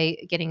the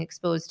day, getting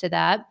exposed to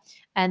that.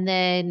 And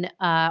then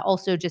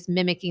also just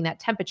mimicking that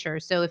temperature.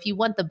 So if you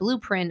want the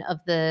blueprint of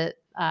the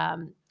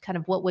kind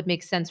of what would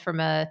make sense from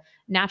a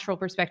natural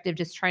perspective,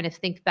 just trying to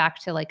think back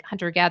to like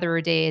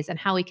hunter-gatherer days and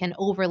how we can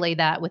overlay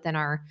that within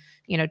our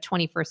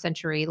 21st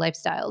century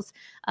lifestyles.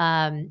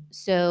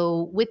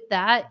 So with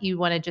that, you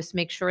want to just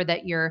make sure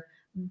that you're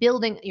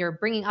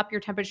bringing up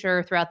your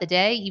temperature throughout the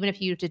day, even if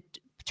you have to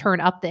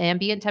turn up the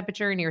ambient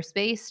temperature in your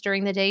space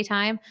during the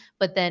daytime.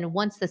 But then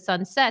once the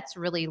sun sets,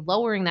 really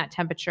lowering that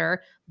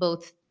temperature,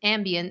 both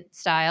ambient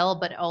style,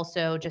 but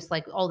also just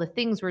like all the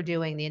things we're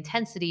doing, the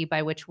intensity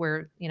by which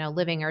we're,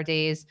 living our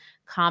days,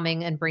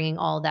 calming and bringing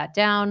all that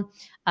down,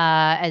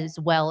 as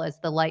well as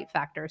the light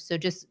factor. So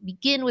just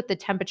begin with the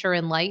temperature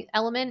and light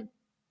element.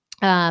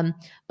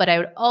 But I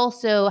would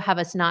also have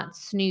us not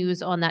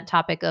snooze on that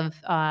topic of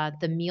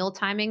the meal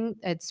timing.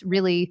 It's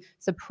really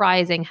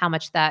surprising how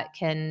much that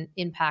can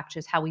impact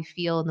just how we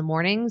feel in the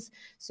mornings.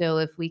 So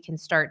if we can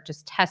start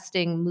just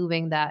testing,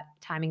 moving that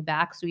timing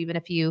back. So even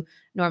if you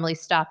normally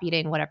stop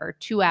eating,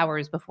 2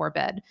 hours before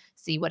bed,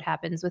 see what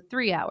happens with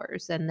 3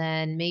 hours. And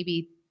then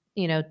maybe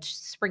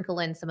sprinkle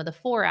in some of the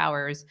 4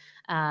 hours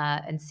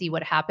and see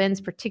what happens,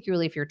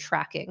 particularly if you're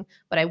tracking.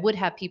 But I would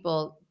have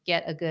people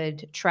get a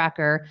good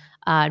tracker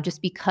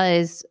just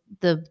because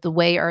the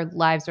way our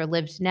lives are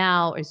lived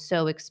now is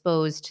so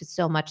exposed to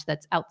so much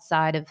that's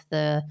outside of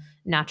the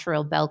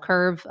natural bell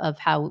curve of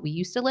how we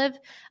used to live.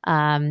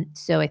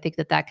 So I think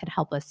that can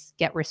help us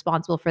get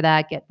responsible for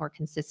that, get more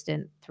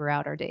consistent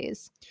throughout our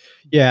days.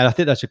 Yeah, I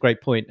think that's a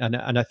great point. And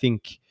I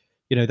think,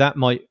 that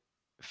might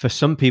for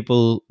some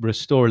people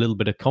restore a little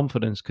bit of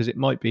confidence, because it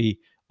might be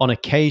on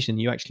occasion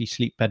you actually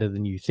sleep better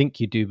than you think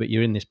you do, but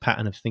you're in this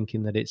pattern of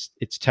thinking that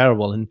it's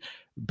terrible. And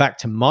back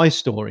to my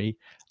story,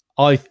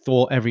 I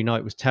thought every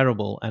night was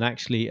terrible, and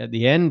actually at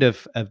the end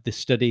of the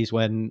studies,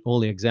 when all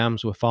the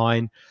exams were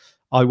fine,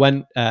 I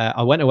went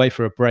away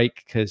for a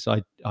break, because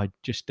I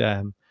just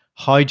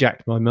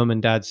hijacked my mum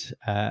and dad's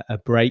a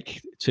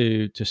break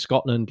to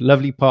Scotland,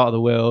 lovely part of the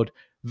world,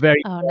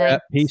 very nice.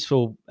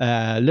 peaceful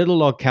little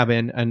log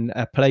cabin, and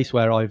a place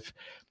where I've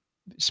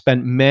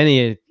spent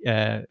many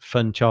a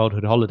fun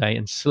childhood holiday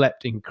and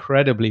slept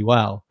incredibly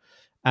well.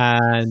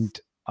 And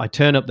I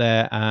turn up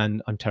there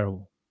and I'm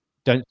terrible.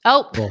 Don't.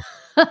 Oh,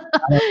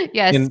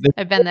 yes,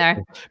 I've been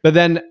there. But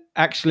then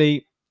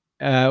actually,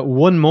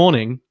 one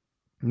morning,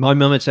 my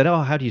mum had said,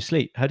 "Oh, how do you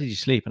sleep? How did you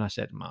sleep?" And I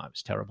said, "Ma, it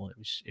was terrible.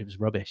 It was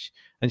rubbish."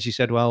 And she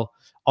said, "Well,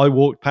 I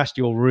walked past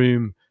your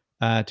room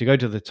to go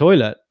to the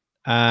toilet,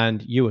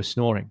 and you were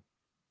snoring."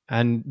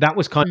 And that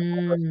was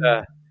kind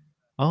of,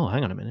 oh,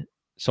 hang on a minute.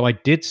 So I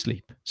did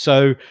sleep.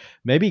 So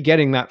maybe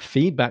getting that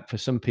feedback for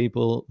some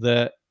people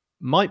that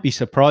might be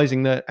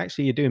surprising, that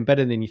actually you're doing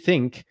better than you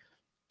think.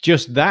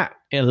 Just that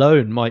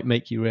alone might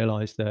make you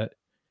realize that,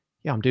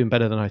 yeah, I'm doing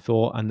better than I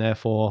thought, and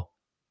therefore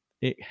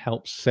it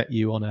helps set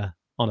you on a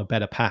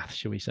better path,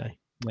 shall we say?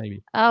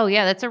 Maybe. Oh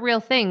yeah, that's a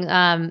real thing.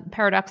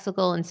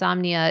 Paradoxical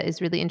insomnia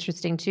is really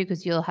interesting too,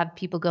 because you'll have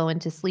people go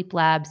into sleep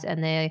labs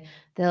and they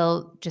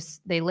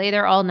lay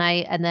there all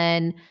night, and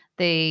then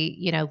they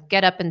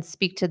get up and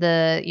speak to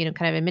the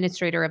kind of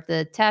administrator of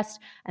the test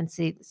and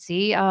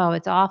see, oh,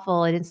 it's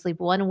awful, I didn't sleep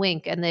one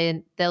wink, and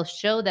then they'll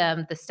show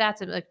them the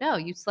stats and be like, no,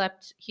 you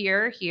slept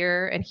here,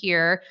 here, and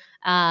here.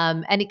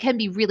 And it can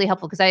be really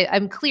helpful, because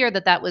I'm clear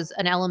that was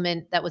an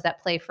element that was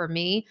at play for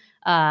me.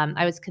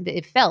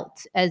 It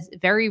felt as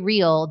very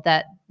real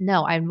that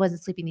no, I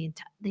wasn't sleeping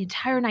the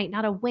entire night,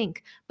 not a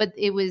wink, but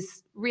it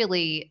was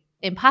really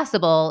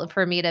impossible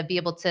for me to be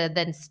able to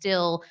then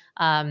still,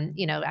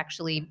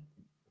 actually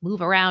move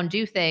around,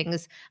 do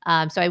things.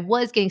 So I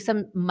was getting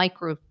some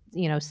micro,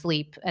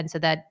 sleep. And so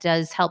that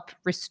does help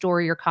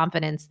restore your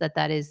confidence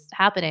that is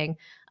happening.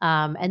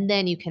 And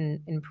then you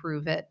can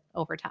improve it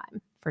over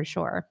time for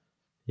sure.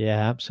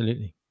 Yeah,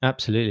 absolutely.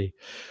 Absolutely.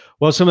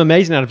 Well, some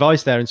amazing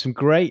advice there, and some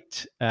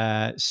great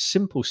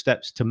simple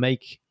steps to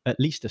make at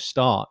least a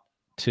start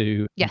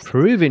to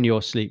improving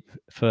your sleep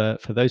for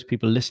those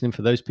people listening,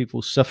 for those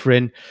people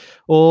suffering,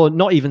 or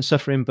not even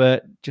suffering,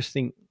 but just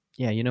think,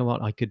 yeah, you know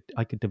what, I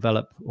could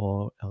develop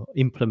or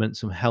implement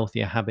some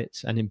healthier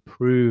habits and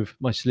improve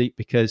my sleep.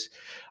 Because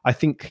I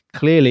think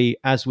clearly,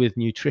 as with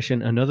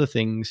nutrition and other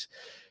things,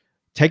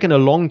 taking a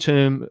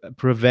long-term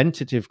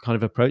preventative kind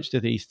of approach to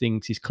these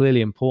things is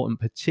clearly important,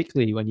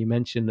 particularly when you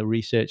mention the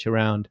research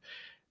around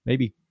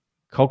maybe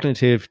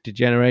cognitive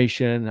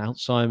degeneration,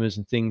 Alzheimer's,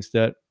 and things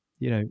that,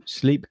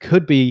 sleep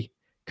could be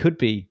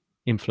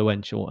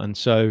influential. And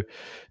so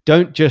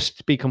don't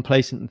just be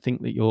complacent and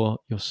think that you're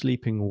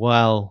sleeping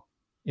well.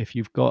 If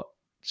you've got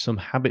some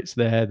habits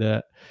there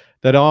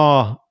that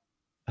are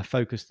a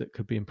focus that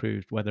could be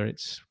improved, whether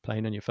it's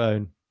playing on your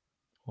phone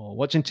or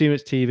watching too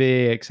much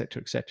TV,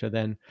 etc.,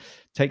 then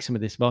take some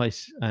of this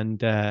advice and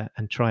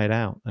try it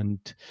out. And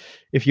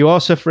if you are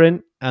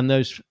suffering and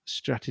those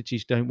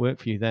strategies don't work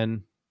for you,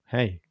 then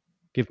hey,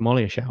 give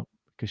Molly a shout,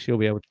 because she'll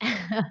be able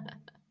to.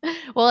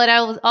 Well, and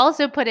I will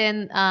also put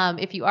in,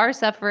 if you are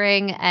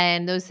suffering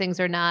and those things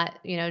are not,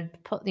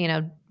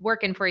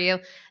 working for you,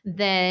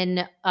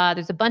 then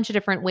there's a bunch of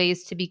different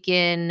ways to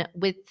begin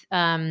with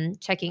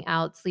checking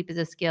out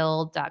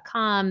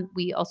sleepisaskill.com.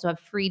 We also have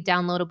free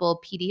downloadable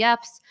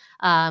PDFs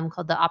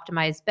called the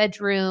Optimized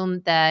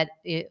Bedroom that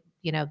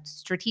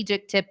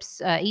strategic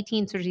tips,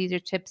 18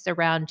 strategic tips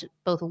around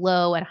both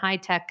low and high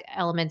tech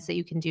elements that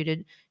you can do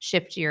to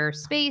shift your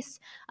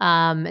space.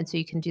 And so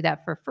you can do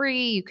that for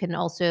free.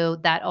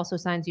 That also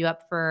signs you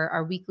up for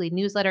our weekly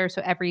newsletter.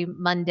 So every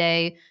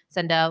Monday,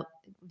 send out,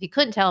 if you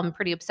couldn't tell, I'm a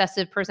pretty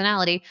obsessive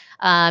personality.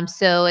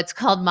 So it's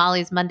called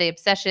Molly's Monday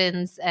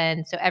Obsessions.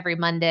 And so every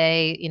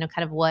Monday,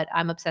 kind of what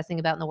I'm obsessing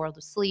about in the world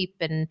of sleep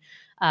and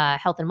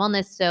health and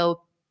wellness.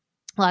 So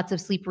lots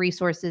of sleep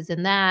resources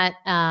in that.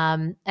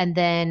 And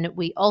then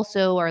we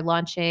also are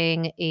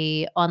launching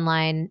a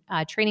online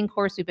training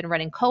course. We've been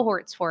running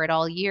cohorts for it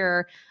all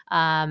year.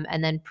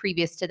 And then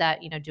previous to that,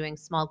 doing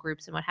small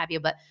groups and what have you.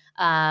 But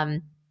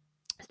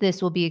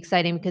this will be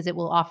exciting because it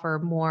will offer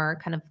more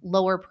kind of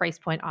lower price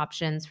point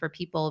options for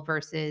people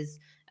versus,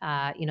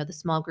 the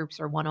small groups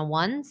or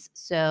one-on-ones.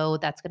 So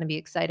that's going to be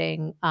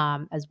exciting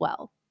as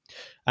well.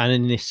 And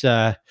in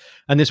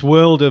this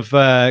world of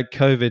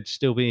COVID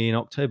still being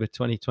October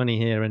 2020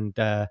 here,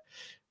 and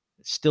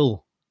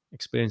still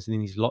experiencing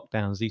these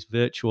lockdowns, these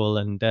virtual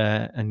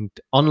and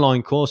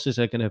online courses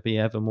are going to be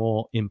ever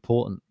more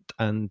important.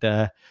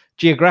 And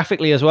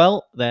geographically as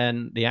well,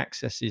 then the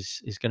access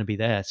is going to be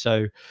there.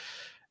 So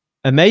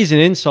amazing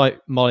insight,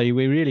 Molly.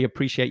 We really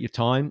appreciate your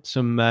time.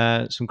 Some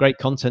great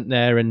content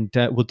there, and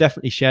we'll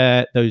definitely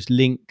share those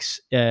links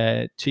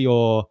to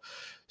your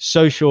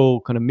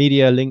social kind of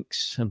media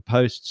links and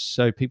posts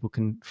so people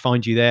can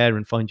find you there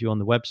and find you on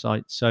the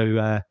website,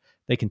 so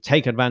they can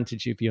take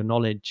advantage of your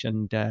knowledge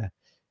and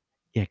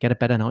get a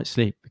better night's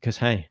sleep, because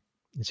hey,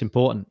 it's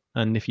important.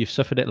 And if you've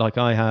suffered it like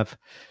I have,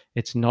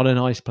 it's not a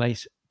nice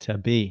place to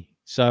be.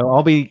 So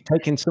I'll be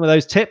taking some of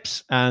those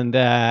tips and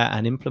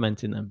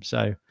implementing them.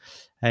 So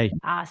hey,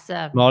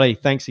 Awesome. Molly,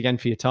 thanks again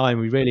for your time.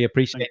 We really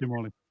appreciate Thank it. you,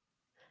 Molly.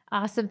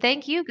 Awesome.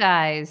 Thank you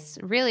guys.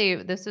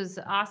 Really, this was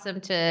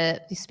awesome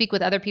to speak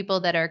with other people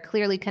that are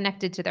clearly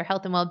connected to their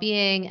health and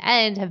well-being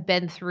and have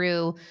been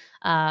through,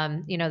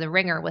 the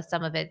ringer with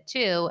some of it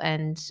too.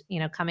 And,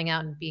 coming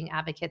out and being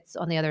advocates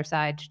on the other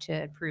side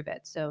to improve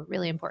it. So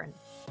really important.